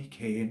kudde wien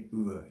keen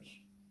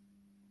uweig.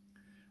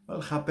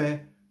 Wel ga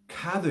bij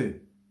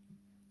kadu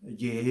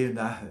je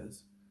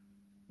nahad.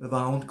 We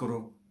woont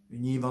gro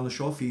in een van de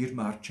show 4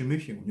 maartje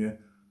muchje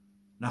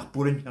nach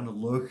boerin aan de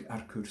lug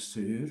ar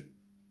curseur.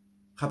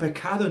 Ga bij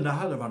kade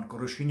nahad van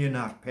groshinje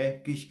naar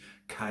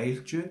pekig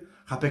keiltje.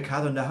 Ga bij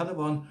kade nahad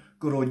van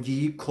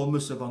gronji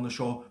kommes van de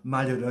show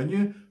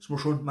maleranje, smo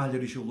schon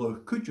malerische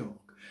lug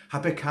kujok. Ga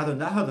bij kade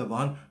nahad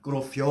van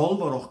grofiol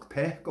waarok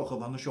pekog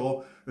van de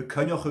show we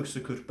kanjoch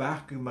se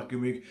kurbak maar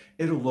gemig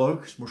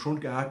lug smo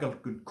schon gehakel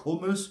kun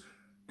kommes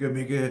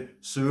gemige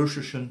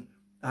surschen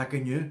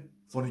agenje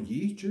van een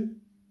jeetje.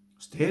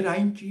 Ster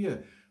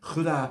eindje,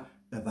 chuda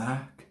a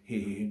vaak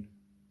heen.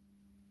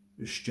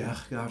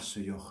 Steach gar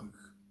se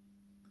jochig.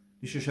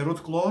 Is je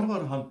rot klaar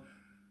waar han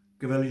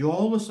gewel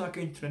joles ak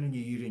in trennen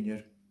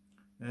hier.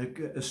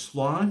 Een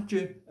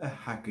slaantje a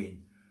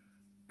hakin.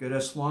 Ger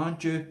een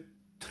slaantje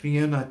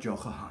triena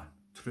joch han,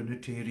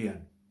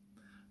 trinitarian.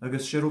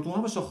 Agus je rot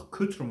lamas och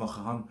kutramach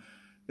han,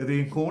 we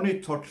een koni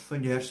tot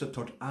van jerse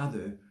tot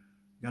ade,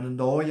 gan een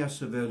daja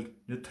se wel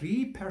de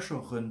 3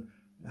 persochen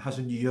has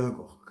een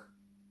jeugog.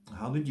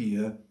 Han een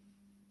die,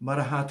 maar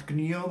hij had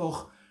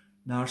kniehoog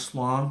naar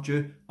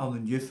slaantje aan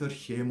een juffer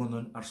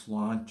chemonen ar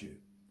slaantje.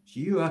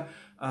 Zie je,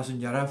 als een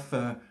jaraf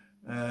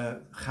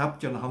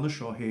gapt jan handen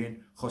zo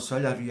heen, gosal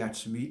er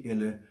riats mi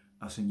ille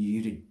als een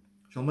jirin.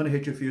 Zo men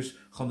het je vies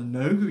gaan een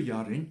 9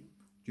 jaar in,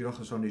 die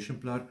nog zo'n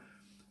exemplaar,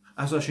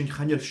 als een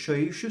gaan je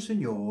scheisjes in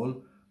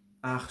jol,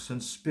 ach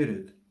zijn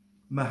spirit,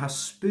 maar haar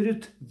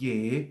spirit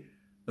je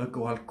een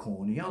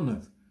gwalkoni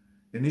anef.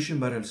 En is je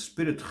maar een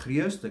spirit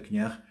Christ de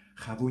knecht,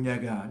 Chabunia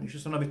gan.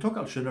 Is dan heb ik toch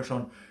al schiller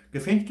schon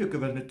gefinkt je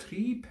gewel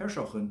 3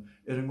 persochen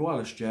een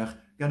gwalestjach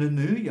gan een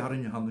 9 jaar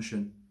in je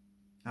handenschen.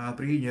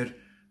 Brinjer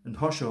een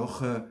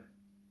hoshoch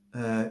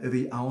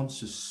wie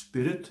ounce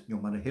spirit, jo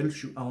maar een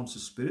heel ounce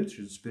spirit,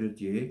 je spirit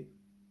je.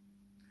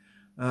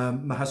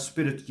 Maar has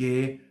spirit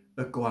je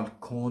een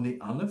gwalkoni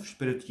anef,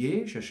 spirit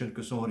je, je schön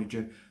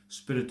gezorgje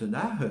spirit de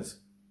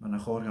nahet. Maar dan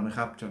gaan een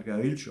gapter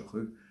geilshoch.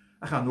 Ik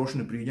ga nog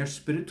een brinjer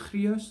spirit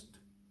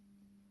Christ.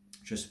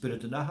 Je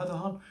spirit de nahet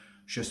han.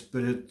 Je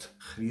spirit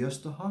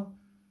Christ han,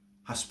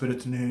 ha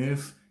spirit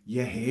neuf je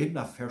heen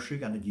na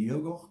verschig aan de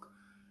diegoch,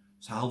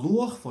 Sa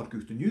loch for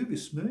gut de nu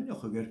vis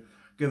smynioch agur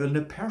gyfel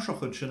na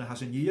persachyd sy'n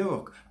has yn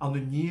iawch an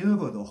y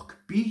niafoddoch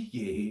bi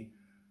ie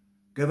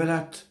gyfel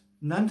at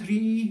nan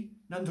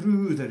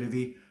drwyd ar y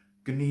fi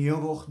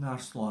gniafoch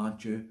na'r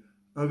slantje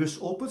agus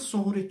opet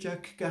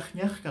sonritjak gach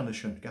nech gan y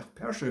sy'n gach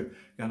persach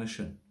gan y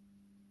sy'n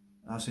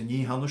as yn ni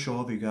han y sio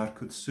fi gar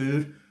cwyd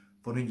syr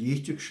for yn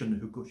iechtig sy'n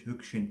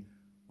hwg sy'n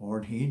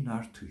o'r hyn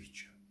na'r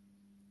twytje.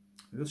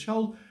 Agus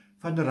sial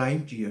fan y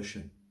rhaim di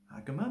sy'n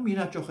ac yma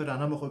mi'n adioch yr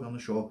anamach o gan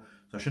y sio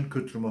sa sy'n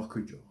cwtrwmach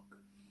cwydioch.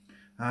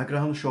 Ac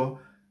rhan y sio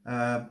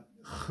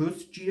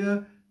chwyd dia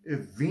y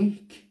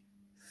finc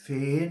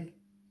ffein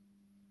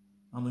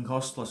an yn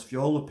costlas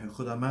fiol y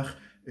pechwyd amach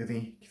y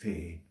finc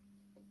ffein.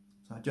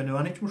 Sa dyn nhw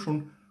anich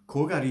mwyswn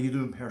cog ar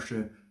idw yn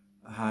persio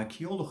ha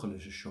ciolwch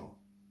ylys y sio.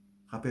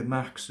 Cha be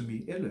max y mi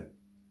ele.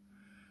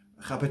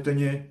 Cha be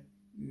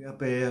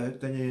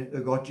dynnu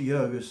y godi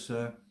agos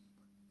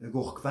y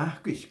goch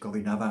gwachgych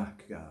gofyn a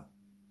fach ga.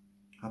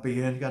 Ha be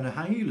hyn gan y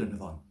hael yn y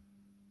fan.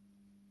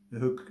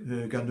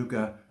 Gan nhw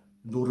ga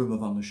ndwrwm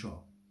y fan y sio.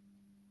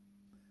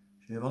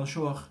 Se fan y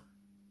sioach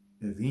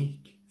y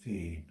finc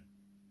ffein.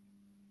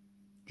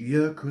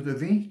 Dia cwyd y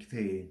finc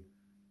ffein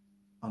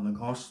an yn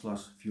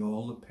costlas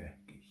fiol y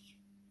pegich.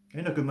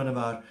 Ein o gymryd y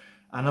far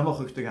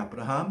anamach ych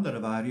Abraham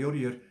dar y far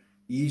i'r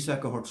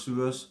Isaac o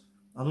hortsws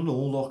an yn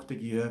ôloch dy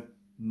gia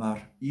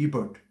mar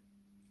ibert.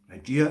 Rai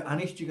dia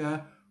anych dy ga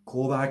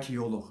cofag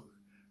hiolwch.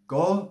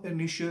 Go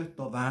yn eisiau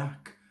do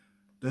fach,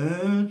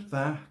 dyn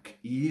fach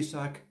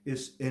Isaac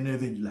is in y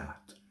fynd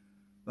lat.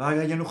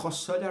 Fag a ynwch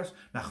osoliars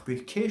nach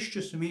bych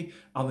ceistus mi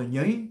an yn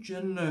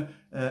ynjyn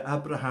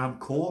Abraham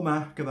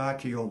comach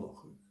gyfag hiolwch.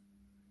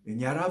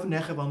 In jaraf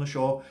nech van de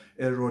show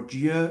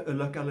rodia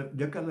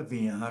lukale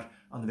vear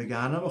an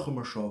vegana mag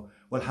maar show.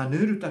 Wel han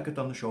nu dat het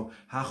aan de show.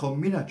 Ha go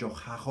mina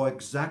joch, ha go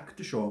exact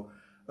de show.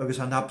 Agus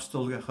an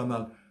abstel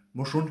gemal.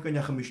 Moshon kan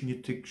je gemis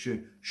niet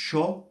tikje.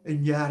 Show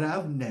in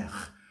jaraf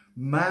nech.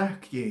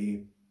 Mak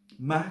je,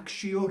 mak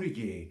shiori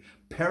je.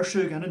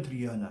 Persig an een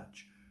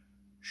trianach.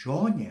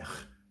 Show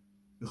nech.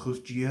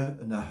 Goed je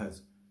en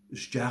het.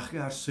 Is jach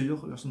ar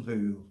silch as een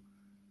heul.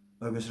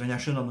 Agus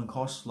renashen an een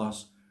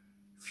kostlas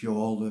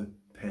fiole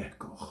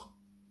pechgoch.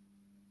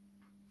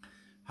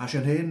 Has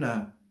yn hyn na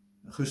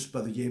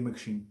chysbad y jemig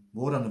sy'n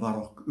fod an y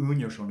farach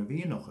unio son y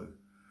fi noch yw.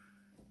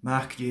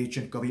 Mach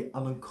dieitjen gofi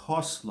an yn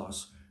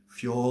coslas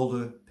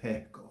fiole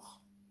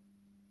pechgoch.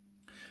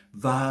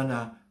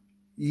 Fana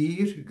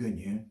i'r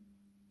gynnu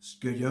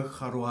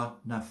sgyrioch arwa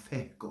na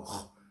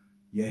pechgoch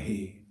je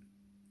hyn.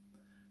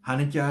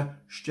 Hanid ja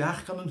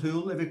stiach gan yn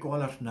hwyl efo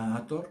gwael ar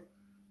nador,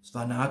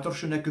 sfa nador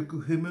sy'n eg y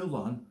gwhymyl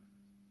an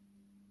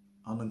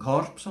yn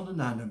corps an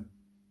yn anam.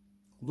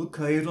 Lw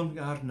cairlwn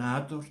ar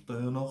nador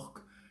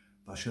dynoch,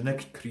 fa sy'n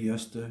eg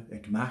criaste,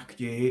 eg mach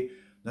die,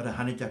 nar a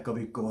hanid ag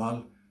ofi gwael,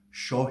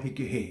 sio hig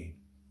i hyn.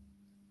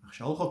 Ach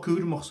sialch o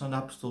cwrmoch sa'n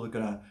abstol y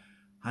gra,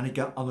 hanid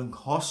ag an yn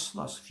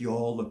coslas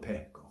fiol y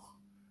pegoch.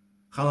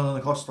 Chan an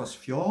yn coslas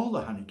fiol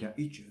y hanid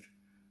ag idr,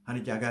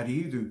 hanid ag ar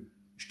idw,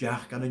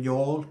 stiach gan yn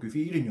iol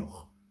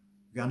gyfeirinioch,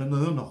 gan yn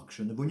ynoch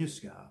sy'n y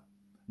fwynysga,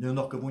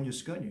 ynoch y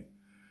fwynysgynnu.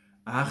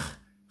 Ach,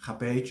 cha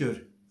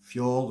beidr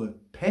fiol y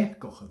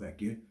pegoch y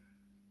fegi,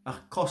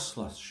 ach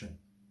coslas sy'n.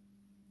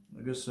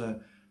 Agus,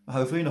 mae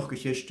hawdd fi noch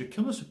gychestig,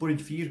 cynnes y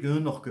bwyd 4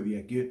 gyn noch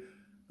gyfiegi,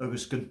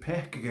 agus gyn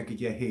pech ag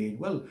ydych hyn.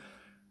 Wel,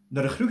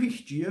 nar y chrwch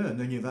i'ch dia,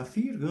 na ni fa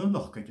 4 gyn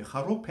noch gyda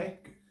charo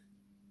pech.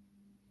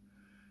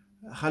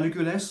 Chalig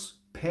yw les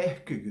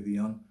pech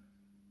gyfian,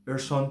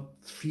 son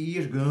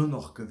 4 gyn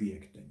noch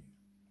gyfieg dyn.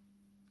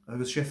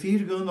 Agus se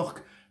 4 gyn noch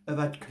y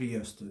fad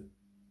criaste,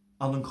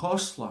 an yn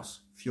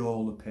coslas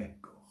fiol y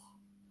pegoch.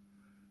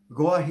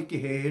 Go a hig i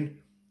hyn,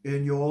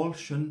 yn iol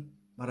sy'n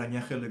mar a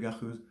nechel y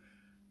gachwyd,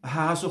 a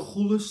haas o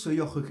chwlys y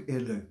iochig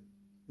ele,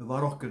 y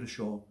farach gyda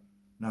sio,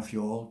 na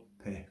fiol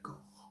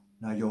pegoch,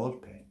 na iol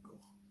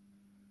pegoch.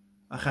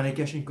 A chanig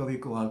eisiau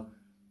gofi gwael,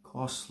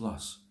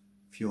 coslas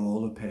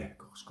fiol y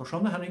pegoch.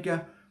 Sgorsion na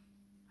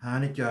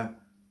hanig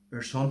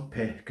son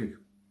pegig.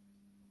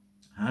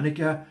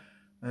 Hanig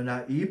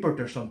na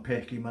ibert son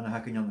pegig man a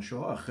hacyn an y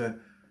sio, ach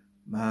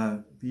mae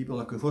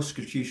Bibel ac y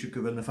fwsgyl tisio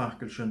gyfel na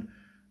ffacil sy'n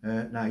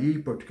na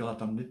ibert gael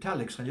at am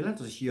italics, chan i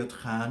let as hiad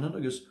chanan,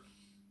 agus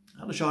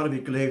an y siarad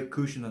fi gleg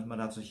cwysyn at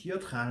mae'r at as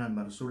hiad chanan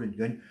mae'r sŵrin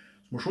gyn.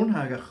 Mae sŵn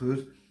hag a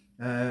chwyd,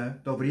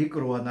 do frig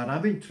roed na'r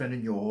afyn tren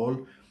yn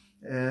iol,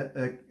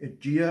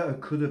 dia y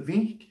cwyd y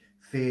finc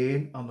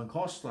ffein an yn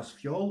coslas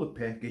fiol y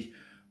pegig,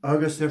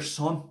 agus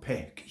son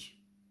pegig.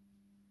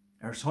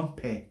 Son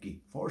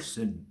pegig, for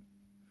sin.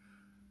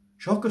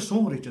 Siog y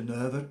sŵnryd yn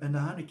yfyr yn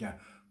aniga,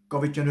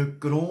 gofyd yn y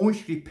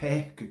groes ri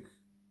pegig.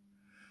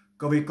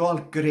 Gofyd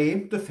gael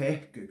greim dy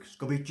pegig,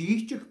 gofyd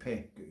dietig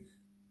pegig.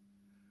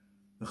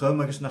 Y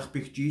chym agos nach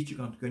bych dietig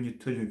an gynnu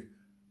tylig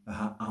a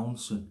ha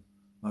awnsen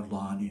mar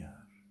lani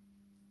ar.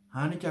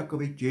 Hanig a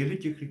gofyd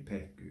jelig ri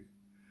pegig.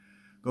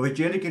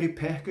 Gofyd jelig ri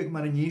pegig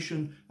mar yn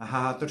isyn a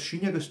hadar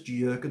sy'n agos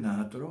diag yn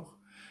adroch.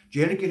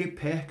 Jelig ri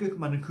pegig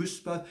mar yn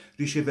cwsbad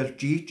ri se fel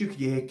dietig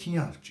je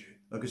ciartje,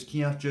 agos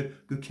ciartje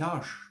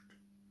gyciarst.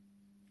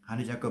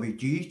 Hanig a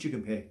gofyd dietig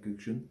yn pegig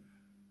sy'n,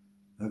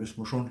 agus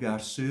mar sin gar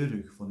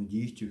suúrich fan na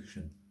díteach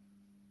sin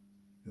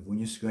a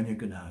bhaine scanne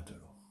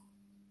gnátarach.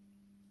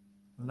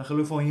 Na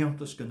chaile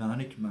fáíontas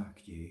gnánig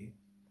meach dé.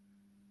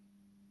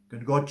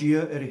 Gan godí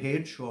ar a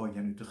héad seo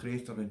dhéanú de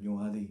chrétar an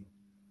joadaí.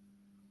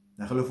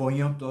 Na chaile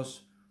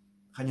fáíontas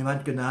chan je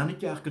bhaint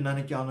gnánig ach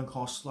gnánig an an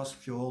coslas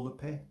fiol a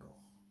pecach.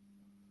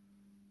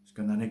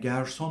 Gnánig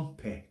gar son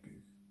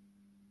pecach.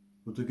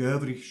 Bud a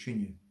gövrich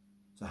sinne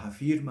sa ha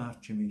 4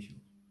 Márte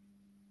Michael.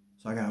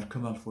 Sa gar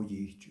cymal fo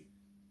díte.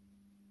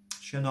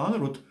 Sian an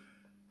rwyd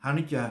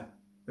hannig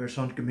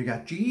son gymig a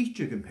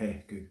díte gym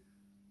pecach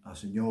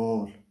as yn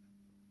iol.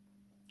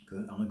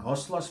 An an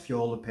coslas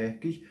fiol a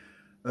pecach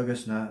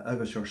agus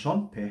ar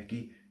son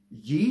pecach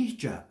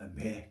díte yn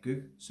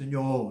pecach sy'n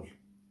iol.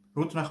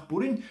 Rwyd nach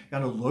bwrin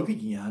gan o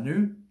logid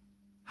ianw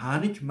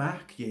hannig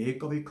mach ie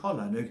gofi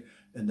colannig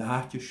yn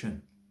dati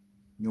sy'n.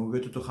 Nw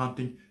gyda toch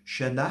antyn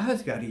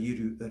sianahad gar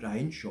i'r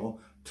rhain sio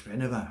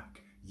tren y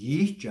fag.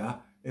 Díte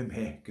yn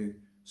pecach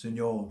sy'n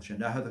iol.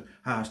 Sianahad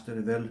hast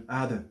ar y fel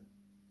adda.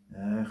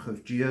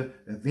 Chwfdia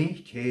y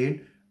fynt hen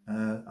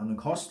an y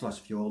coslas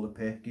fiol y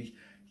pecach.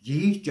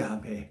 Díte yn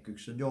pecach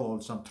sy'n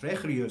iol. San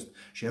trech riast,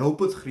 se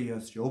opad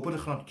chriast, se opad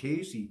y chrant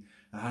cesi.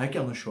 A hag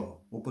an y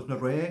sio, opad na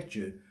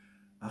reitje.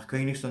 Ach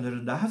cainig stan ar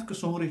y nahad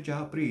gysonrich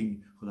ja brin.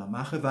 Chwyd a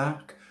mach y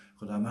fag,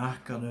 chwyd a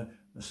mach gan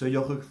y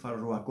syliochig far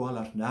rwa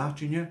gwal ar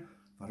natinje.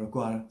 Far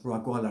rwa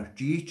gwal ar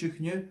díteach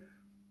ne.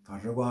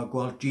 Far rwa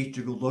gwal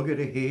díteach o log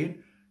ar y hen.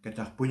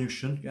 Gyda'ch bwynig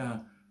sy'n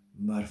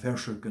mar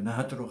fersir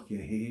gynadrach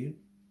je hen.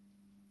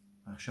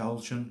 Ach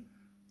siawl sy'n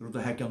rwyd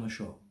a heg an y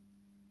sio.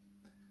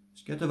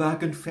 Sgyd y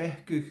fag yn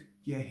fechgych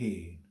je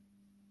hen.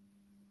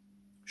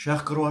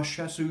 Siach gro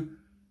siasw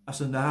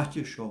as y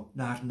natje sio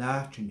na'r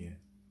natinje.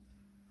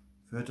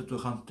 Fyd y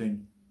dwch antyn.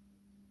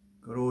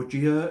 Gro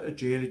dia y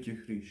jelig y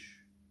chris.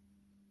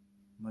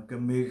 Mae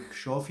gymig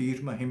sio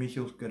 4 mae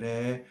himichil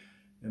gre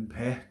yn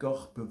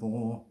pechgach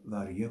befon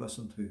farie was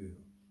yn tŵl.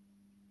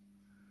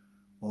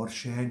 O'r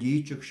sien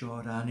díteach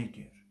sio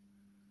ranigir.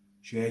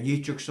 Sien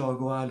díteach sio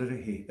gwael ar y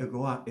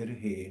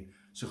hen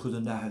sy'n chwyd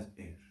yn dahad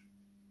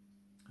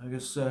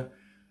Agus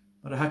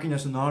mae'r hagin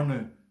as yn arna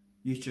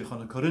díteach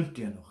an y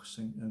Corinthianoch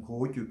sy'n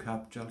chwyd yw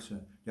capdial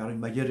sy'n jarin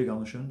magierig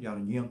an sy'n,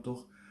 jarin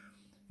niantoch.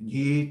 Yn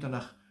hyd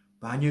anach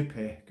banyu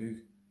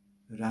pechgych,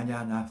 rania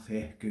na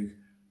fechgych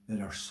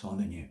ar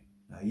sonne.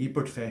 Na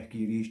ibert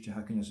fechgych rýste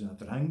hagin as yn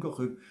adrangoch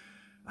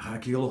a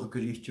hagiolach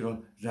gyrýchtir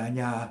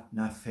rania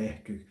na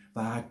fechgych.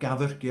 Va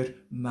gavergir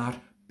mar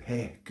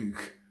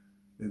pechgych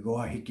y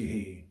goahig i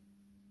hen.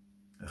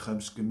 A chym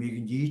sgymig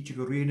yn díte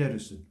go rhain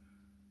erisyn,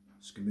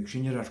 sgymig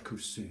sinir ar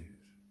cwrsir.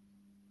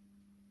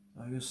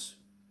 Agus,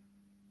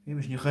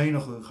 heimys ni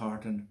chainoch y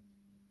chartan,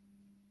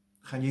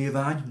 chan i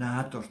fain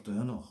nad o'r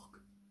dynoch.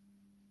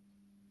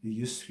 I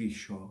ysri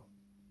sio.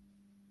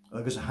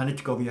 Agus a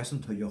hanit gofias yn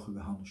tyioch y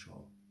gahan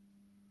sio.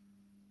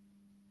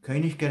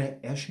 Cainig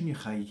gare esin i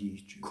chai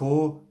díte.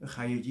 Co y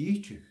chai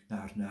díte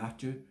na'r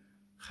natio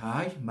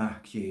chai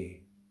mach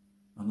ie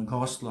an yn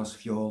costlas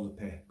fiol y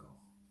pego.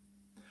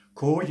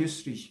 Co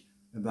ysrich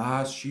y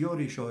bas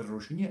siori sio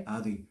rosin i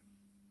addi.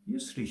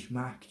 Ysrich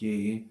mach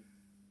ie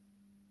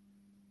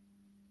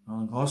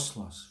an yn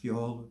costlas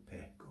fiol y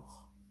pego.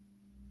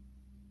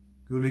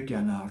 Gwlig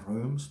gan ar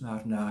rwms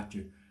na'r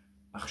natio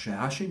ach sé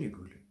asin i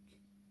gwlig,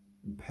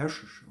 yn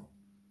persio sio,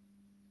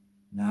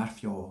 na'r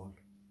fiol,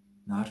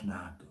 na'r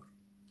nador.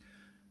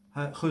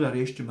 Chwyd ar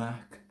eist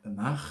ymach,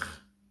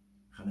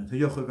 chan yn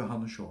tyioch o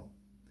gahan y sio.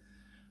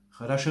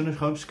 Chyd asin yn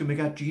chymys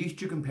gymig a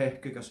díteach yn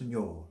pechgych as yn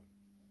iol.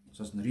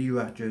 As yn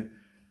rhyw atje,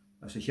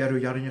 as y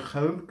cherw jarin y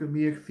chym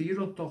gymig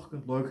 84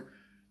 yn log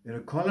ar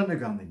y colan y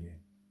ganninje.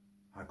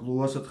 A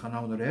glwys at chan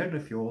awn yr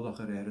na fiol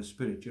ach yr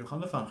ysbryd, i'r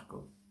chan y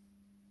fachgol.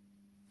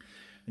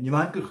 En je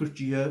maakt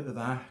gurtje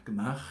waar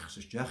gemach,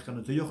 ze stijgt aan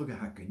het joge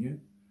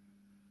gehakken.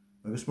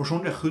 Maar is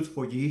persoonlijk goed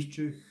voor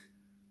jeetje,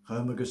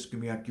 gemig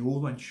gemerkt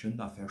joelwantje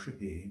naar verse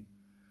heen.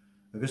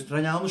 Er is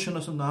trainandje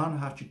als een naam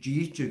had je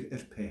jeetje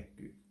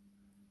erpeken.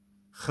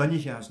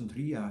 Gunnig als een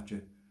 3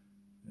 jaartje,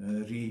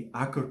 rie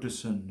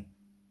akkertussen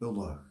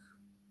belag.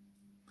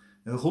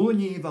 Een goede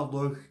niet wel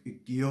log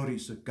ik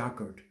diorische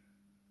gakkerd.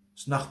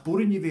 Snach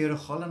boeren je weer een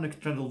gallen ik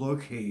trend de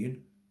log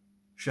heen,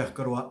 zeg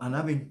er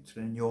aan winter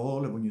en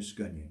jole wanneer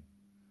skunje.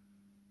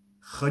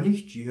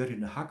 Chynnig dier in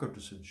de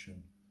hakkertussen sy'n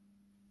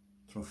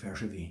tro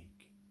verse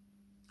wink.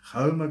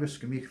 Chawm agus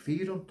gymig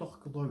 84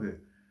 geloge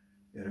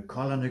y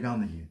colan y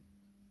ganninje,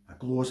 a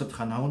glwys at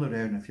chanawn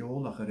yr na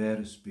fiol ach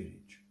yr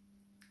spirit.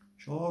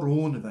 Sio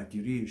rôn y fag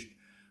i rýst,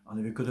 an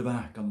y fi gyda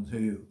fach gan yn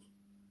hyl.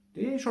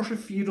 De sio se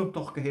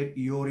 84 geher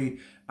iori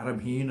ar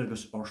ymhyn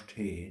agus orst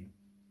hen.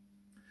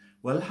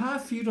 Wel ha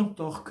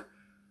 84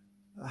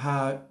 ha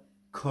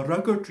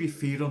corrygr dri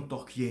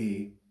 84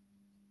 ie.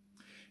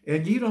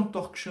 En hier aan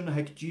toch zijn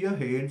hek dia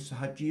heen, ze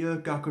had dia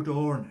gakkerd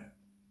orne.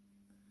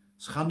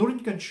 Ze gaan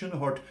nooit gaan zijn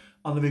hart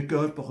aan de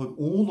weekend bij het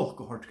oorlog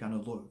gehord gaan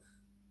het lucht.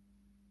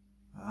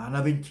 Aan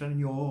de winter en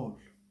jaar,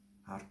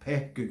 haar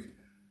pekig,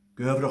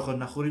 gevrig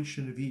naar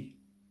goedje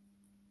wie.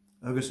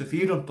 Agus de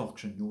 84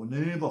 zijn, jo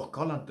nee, wat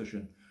kalent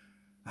zijn.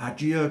 Had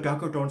dia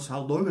gakkerd orne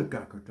zal lucht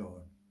gakkerd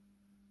orne.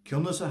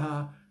 Cynna sa ha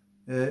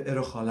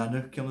a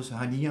chalanach, cynna sa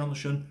ha ní an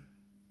sin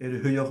a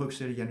huiochach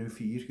sy'n yenw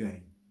ffyr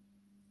gain.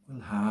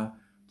 Wel ha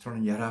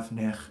tron yn iaraf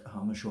nech a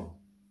hanna sio.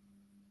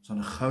 Sa'n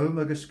a chawm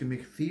agos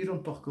gymig ffyr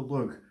o'n doch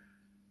gylwg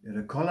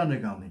a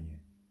chalanach an ni.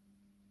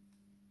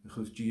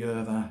 Chwyd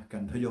dia fa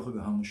gan huiochach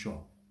a hanna sio.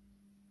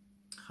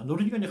 Chan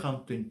o'r gan eich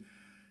antyn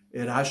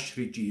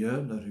asri dia,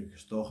 na'r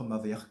stoch yma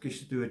feach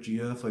gysig dwi a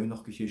dia ffain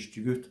o'ch gysig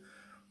gwyd.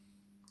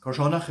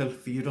 Corsiona chael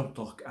ffyr o'n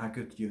doch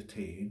agad dia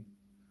tein.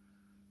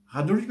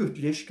 Chan o'r gwyd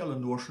leisgal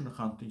yn orsyn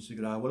o'ch antyn sy'n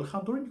gra, wel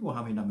chan o'r gwyd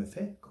ham yn am y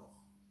ffegoch.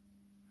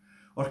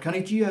 Or can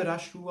I dia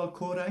asrw al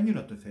cor einw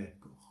at y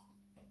ffegoch.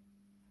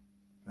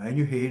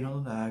 Einw hen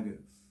al yn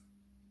agaf.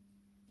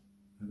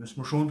 Agos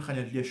mor sôn chan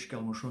e'r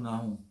leisgal mor sôn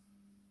awn.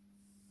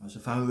 As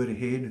y fawr y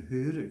hen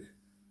hyrig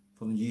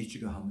van een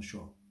jeetje gehangen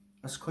sio.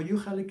 As coiw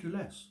chael ei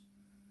gwles.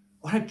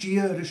 Or ha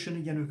dia rysyn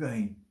y genw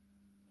gain.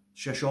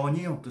 Sia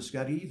sioni ont ys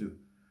gar idw.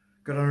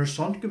 Gyda yr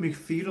sont gymig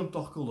ffyr o'n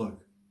doch gylwg.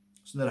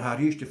 Sy'n yr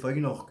harris di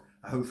ffeinoch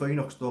a hw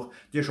ffeinoch stoch.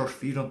 Di eisiau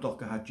ffyr o'n doch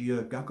ha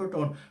dia gagard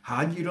on.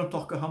 Ha dir o'n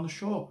doch gehangen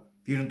sio.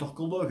 Fyr o'n doch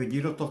gylwg.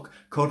 Dir o'n doch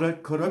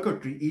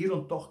corrygard dri ir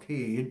o'n doch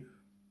heen.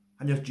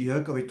 Han yw'r dia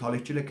gofyd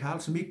tolig til y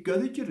cael sy'n mi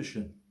gyddyd i'r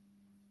ysyn.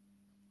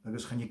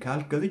 Agos chan i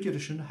cael gyddyd i'r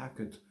ysyn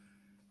hagyd.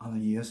 An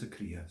y Iesu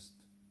Christ.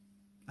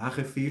 Ach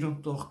y ffyr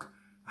o'n doch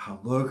ha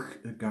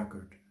lwg y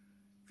gagard.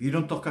 Fyr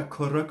o'n doch a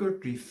corrygard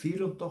dri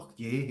fyr o'n doch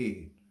ie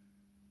heen.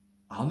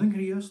 An yn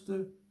Christ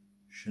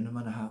sy'n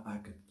yma na ha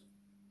agyd.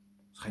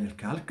 Chan i'r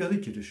cael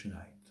gyddyd i'r ysyn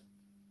aid.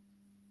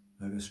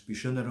 Agos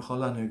bysyn ar y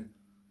cholanig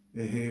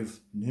e hef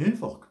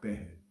nynfoch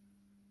behe.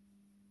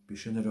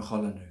 Bysyn ar y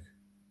cholanig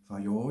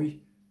fa ioi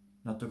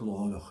na dy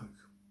glodachig.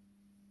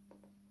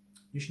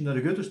 Nis yn ar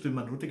y gydys dwi'n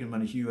man rwtig yn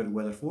man i hiw ar y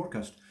weather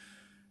forecast.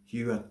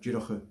 Hiw at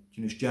gyroch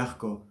dyn ys diach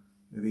go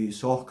fi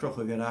sochcroch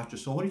o fyr at y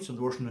sonit sy'n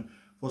dwrs yn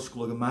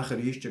fosgol o gymach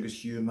ar eist agos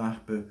hiw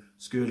mach be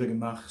sgwyl o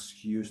gymach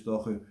hiw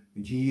stoch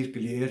yn hir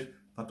gileir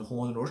pat o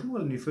chôn yn orsyn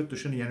wel ni ffyt o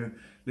sy'n enw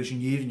leis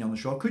yn hir yn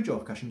sio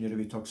cwydioch cas yn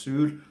fi tog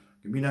sŵr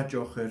gymunad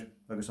joch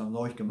agos an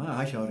loich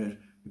gymach ar y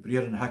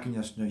brir yn hacyn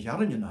jas na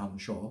hiaran yn han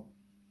sio.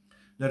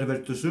 Na'r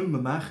fyr tyswm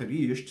y mach ar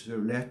eist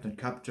sy'n let yn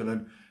captel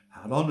yn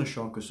haran y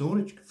sio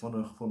gysonit van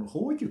y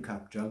choed yw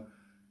captel.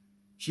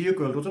 Siw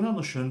gweld roedd yn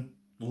anna sy'n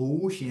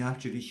lwys i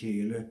altir i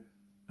chele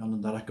an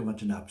yn darach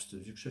gymaint yn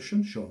abstyd.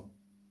 Sy'n sio.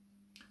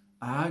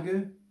 Age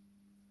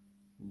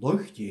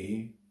lucht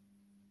je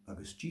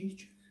agos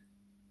dîtig.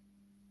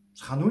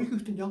 Schanwyl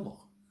gwyd yn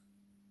ialoch.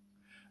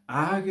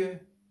 Age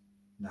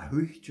na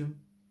hwychtjum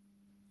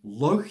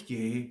lucht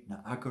je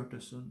na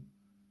agardasun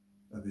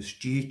agos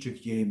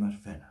dîtig je mar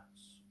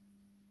fenas.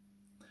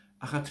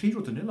 A cha tri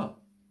rod yn illa.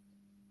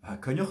 Ha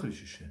cynioch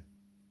rys ysyn.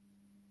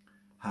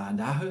 Ha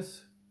nahydd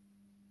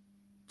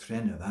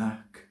tren y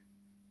fach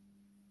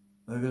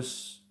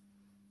agos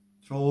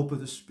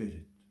trobydd y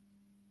spirit.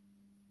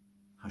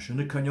 Ha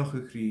sy'n y cynioch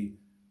y cri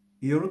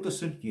i'r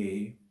ysyn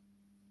ie,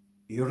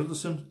 i'r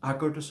ysyn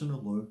agor ysyn y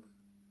lwg,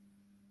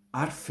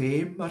 ar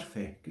ffeim ar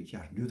ffegig,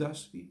 ar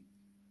nwddas fi,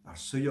 ar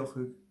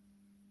syiochig,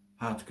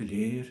 had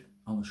gyleir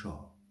an y sio.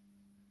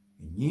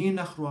 I ni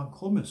nach rwan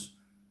cwmys,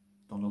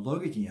 don y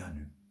lwgyd i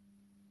anu.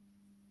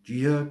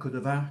 Dia cwyd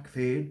y fach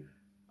ffein,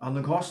 an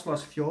y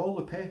goslas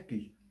fiol y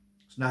pegig,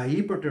 sna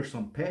ibert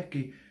sy'n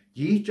pegig,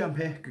 Jít am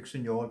hechgig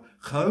sy'n iol,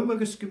 chawm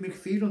agos gymig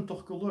ffyr yn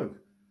doch gylwg,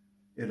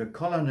 y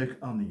colanig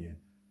anie,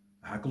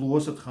 a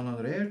glwys at chan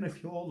an reir na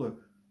fiole,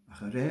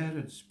 ach a reir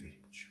yn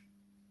spirit.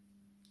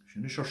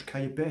 Sy'n is ors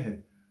cael behe,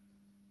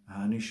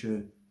 a han is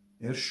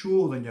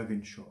siŵl yn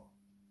iagyn sio.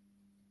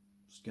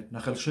 Sget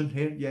nach al sy'n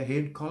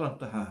hen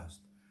colant a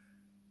haast,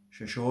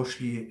 sy'n sio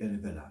sli y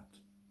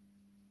velad.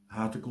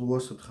 Had y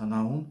glwys at chan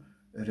awn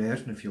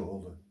reir na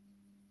fiole,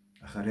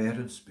 ach a reir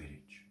yn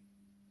spirit.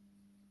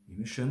 I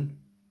mi sy'n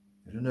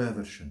yn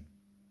översyn.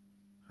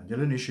 Han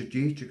jelen is het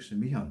jeetjik sy'n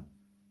mihan,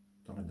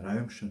 dan yn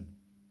ruimsyn,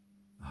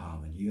 a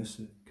ham yn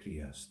Iesu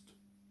Christ.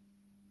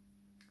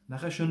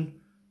 Nach ysyn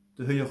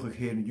dy hyioch ych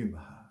hen yn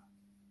yma ha.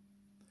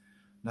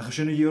 Nach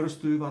ysyn y yw'r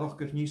stwy farach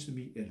gych nis yn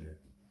mi ille.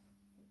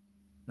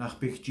 Nach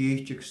bych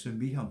jeetjik sy'n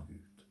mihan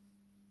gyd.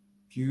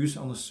 Fiws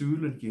an y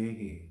sŵl yn ge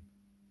hen.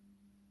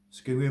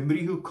 Sgyn wy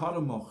ymrihu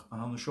kormoch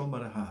a han y siom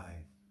ar y hai.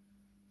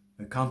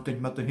 Y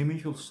cantyn mat y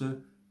himmichelse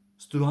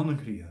stwy an yn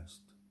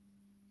Christ.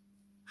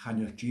 Chan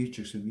yw'r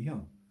jeetjik sy'n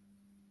mihan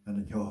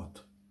yn y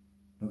hiod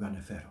nog an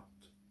y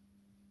ferot.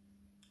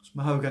 Os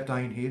mae hawg at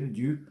ein hen yn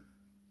diw,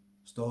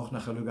 stoch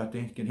nach alwg at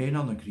ein gen hen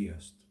an yn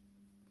Christ.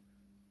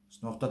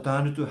 Os noch dat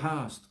dan het u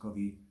haast, go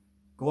fi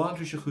gwaad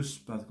rys y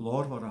chwsbad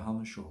glor war a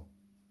han y sio.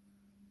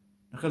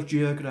 Nach al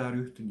dia graar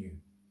uit yn yw.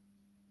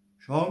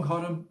 Siong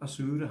horm a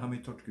sŵr a ham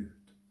i tort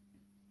gwyt.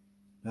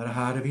 Naar a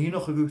haar fi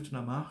noch y gwyt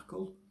na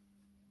machgol.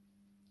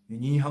 I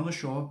ni han y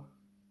sio,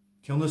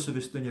 kynnes y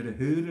visten yr y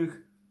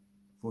hyrig,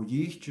 fo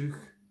jeetjig,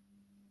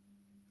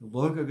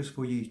 log agos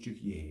fo jeetjig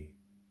je.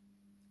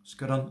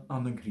 Sgaran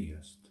an yn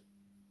Christ.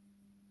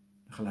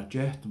 Nach ala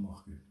jet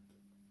moch gwyt.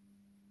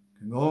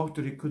 Gyngog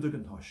dyr I cwdig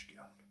yn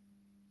hosgial.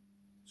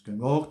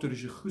 Gyngog dyr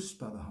is y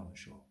chwsbad a han y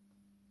sio.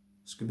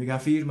 Sgymig a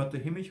ffyr mat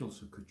y himichol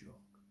sy'n cwdiog.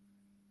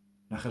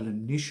 na chael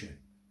yn nisio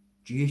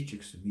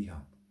díitich sa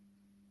míhan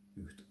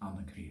ucht an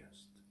an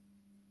Christ.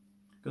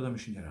 Gyda mi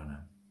sy'n anna.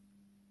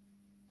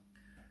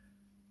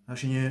 A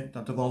sy'n e,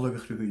 dan dy folig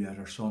ych rhywun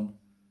ar son,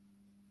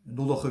 yn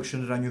ddolwch ych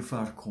sy'n rhannu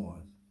ffar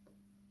coed.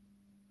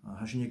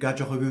 A sy'n e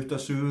gadioch ag ucht a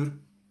sŵr,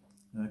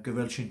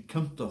 gyfel sy'n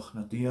cyntach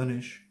na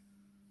dianis,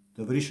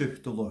 dy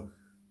frysych dy lwch.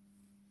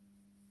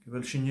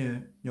 Gyfel sy'n e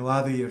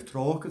niwafi i'r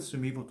trogydd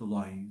sy'n mi fod y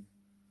lain.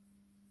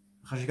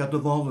 A sy'n gad dy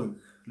folig,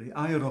 le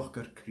airoch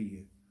gar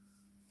cri.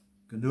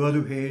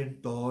 Gynnydd yw hen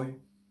doi,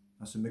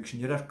 a sy'n meg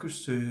sy'n i'r arcwys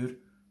sŵr,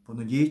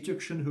 bod yn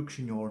dieitioch sy'n hwg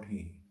sy'n o'r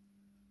hi.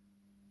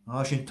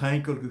 A sy'n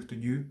tainkel gwcht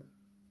yn yw,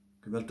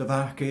 gyfel dy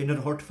fach ein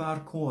yr hort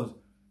far codd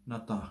na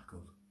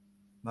dachgol.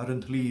 Mae'r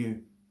yn tliw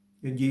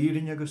yn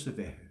geirin agos y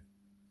fehu.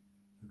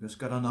 Agos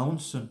gar an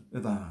awnsyn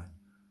y fain.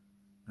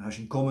 A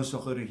sy'n comys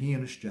o'ch yr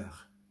hun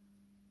ysdiach.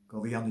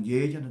 Go fi an y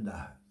dieid yn y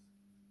dahyd.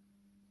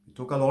 Fi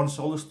tog al orn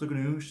solus dy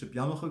gnws y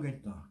bianoch o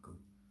gynt dachgol.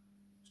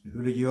 S'n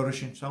hwyl y gyr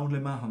sy'n sawn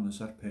le mahannes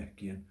ar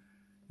pecien.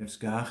 Ers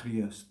gach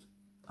riast.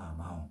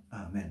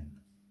 Amen.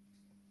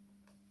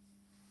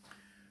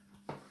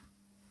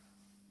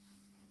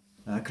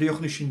 Criwch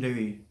ni sy'n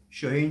lewi,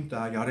 sy'n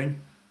da iarin,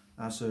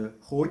 as y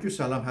chordiw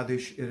salam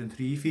hadys yn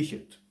 3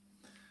 fichyd.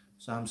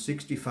 Psalm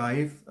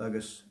 65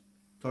 agos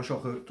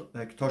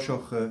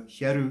tosioch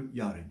cherw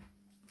iarin.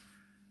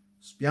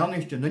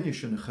 Sbiannych dyn yny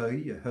sy'n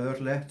chai y hyr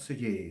let sy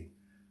ie.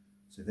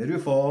 Sy ferw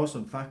ffos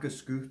yn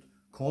ffacus gwt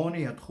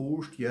coni at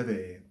chwrst ie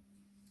fe.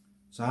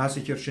 Sa's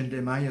ich sy'n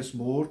le maias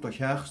môr doch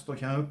hechst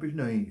doch awbyr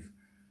neif.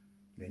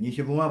 Le nich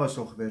y fwafas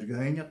o'ch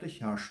vergain at y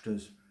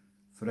chastas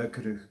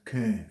ffrygrych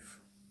cyf.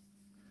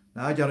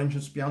 Na jarin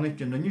sy'n sbiannych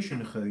dyn yny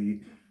sy'n chai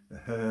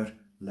y hyr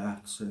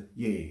let sy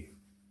ie.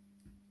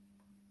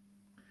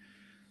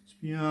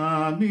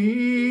 Spiani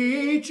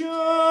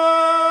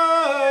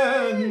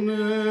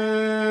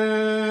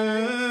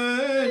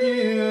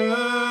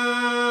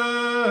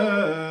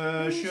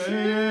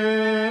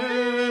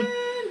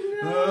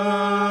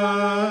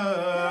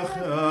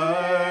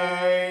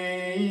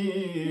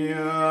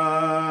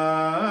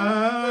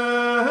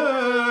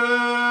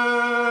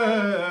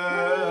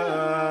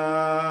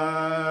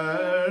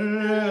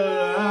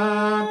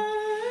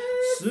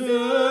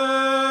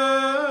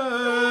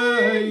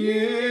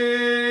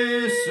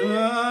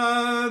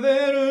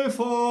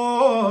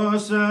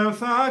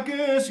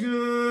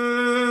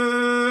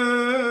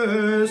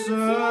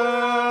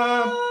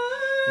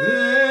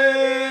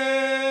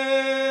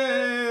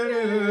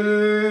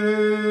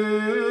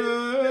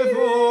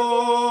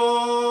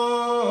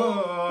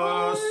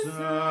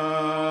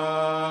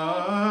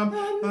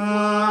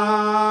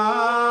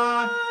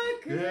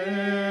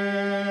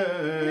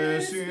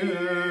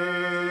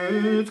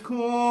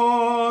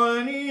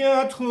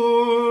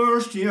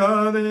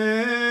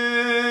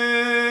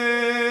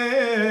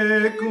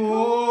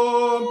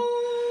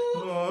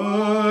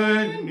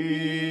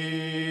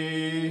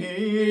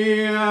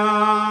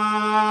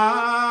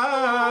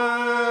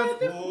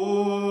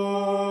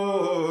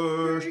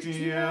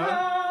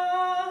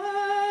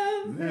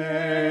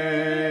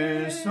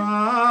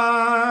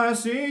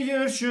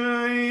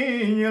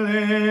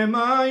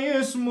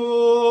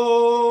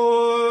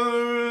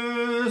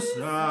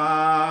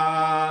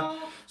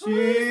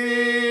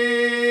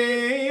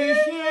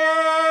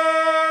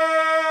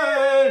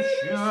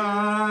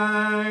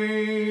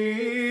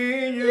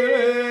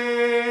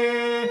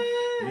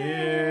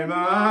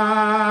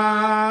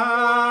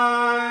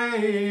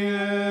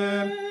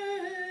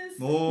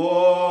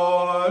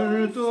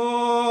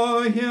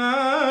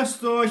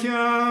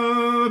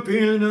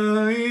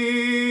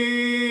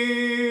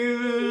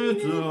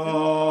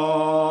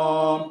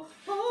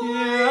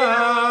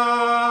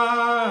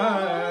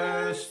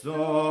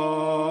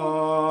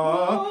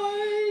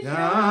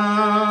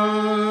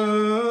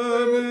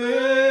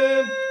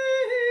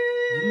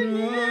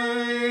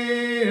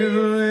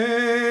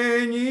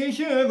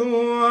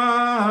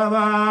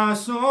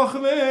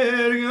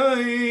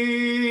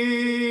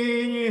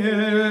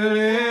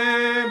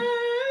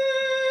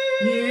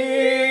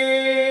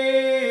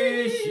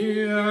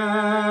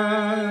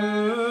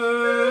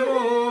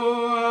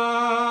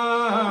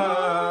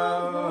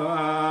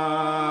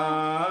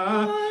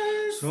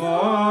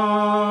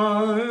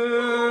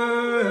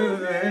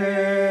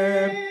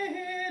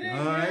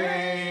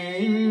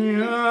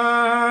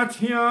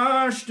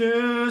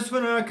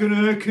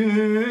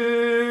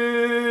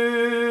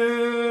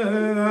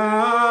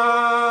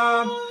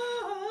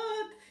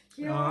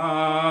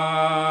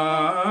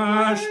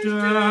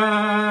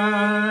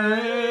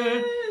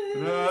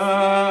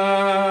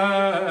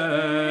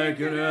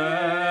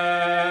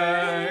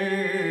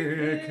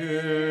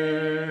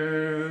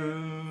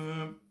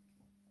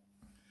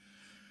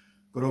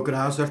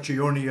Ar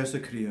tiorni as y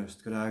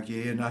Christ, graag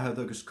ie na hedd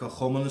agos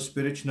cochomon y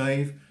spirit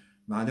naif,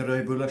 man y roi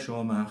bwla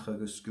siomach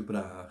agos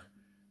gwbrach.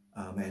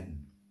 Amen.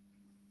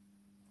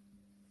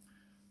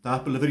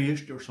 Dapel y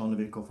frist o'r son y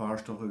fi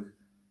coffarstochwg,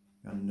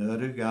 gan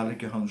nyr y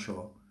gaelig y han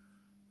sio,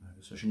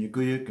 agos as yn y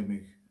gwyig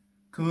ymig,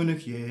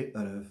 cwnig ie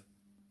araf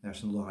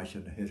ers yn laich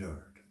yn y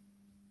hyrwyr.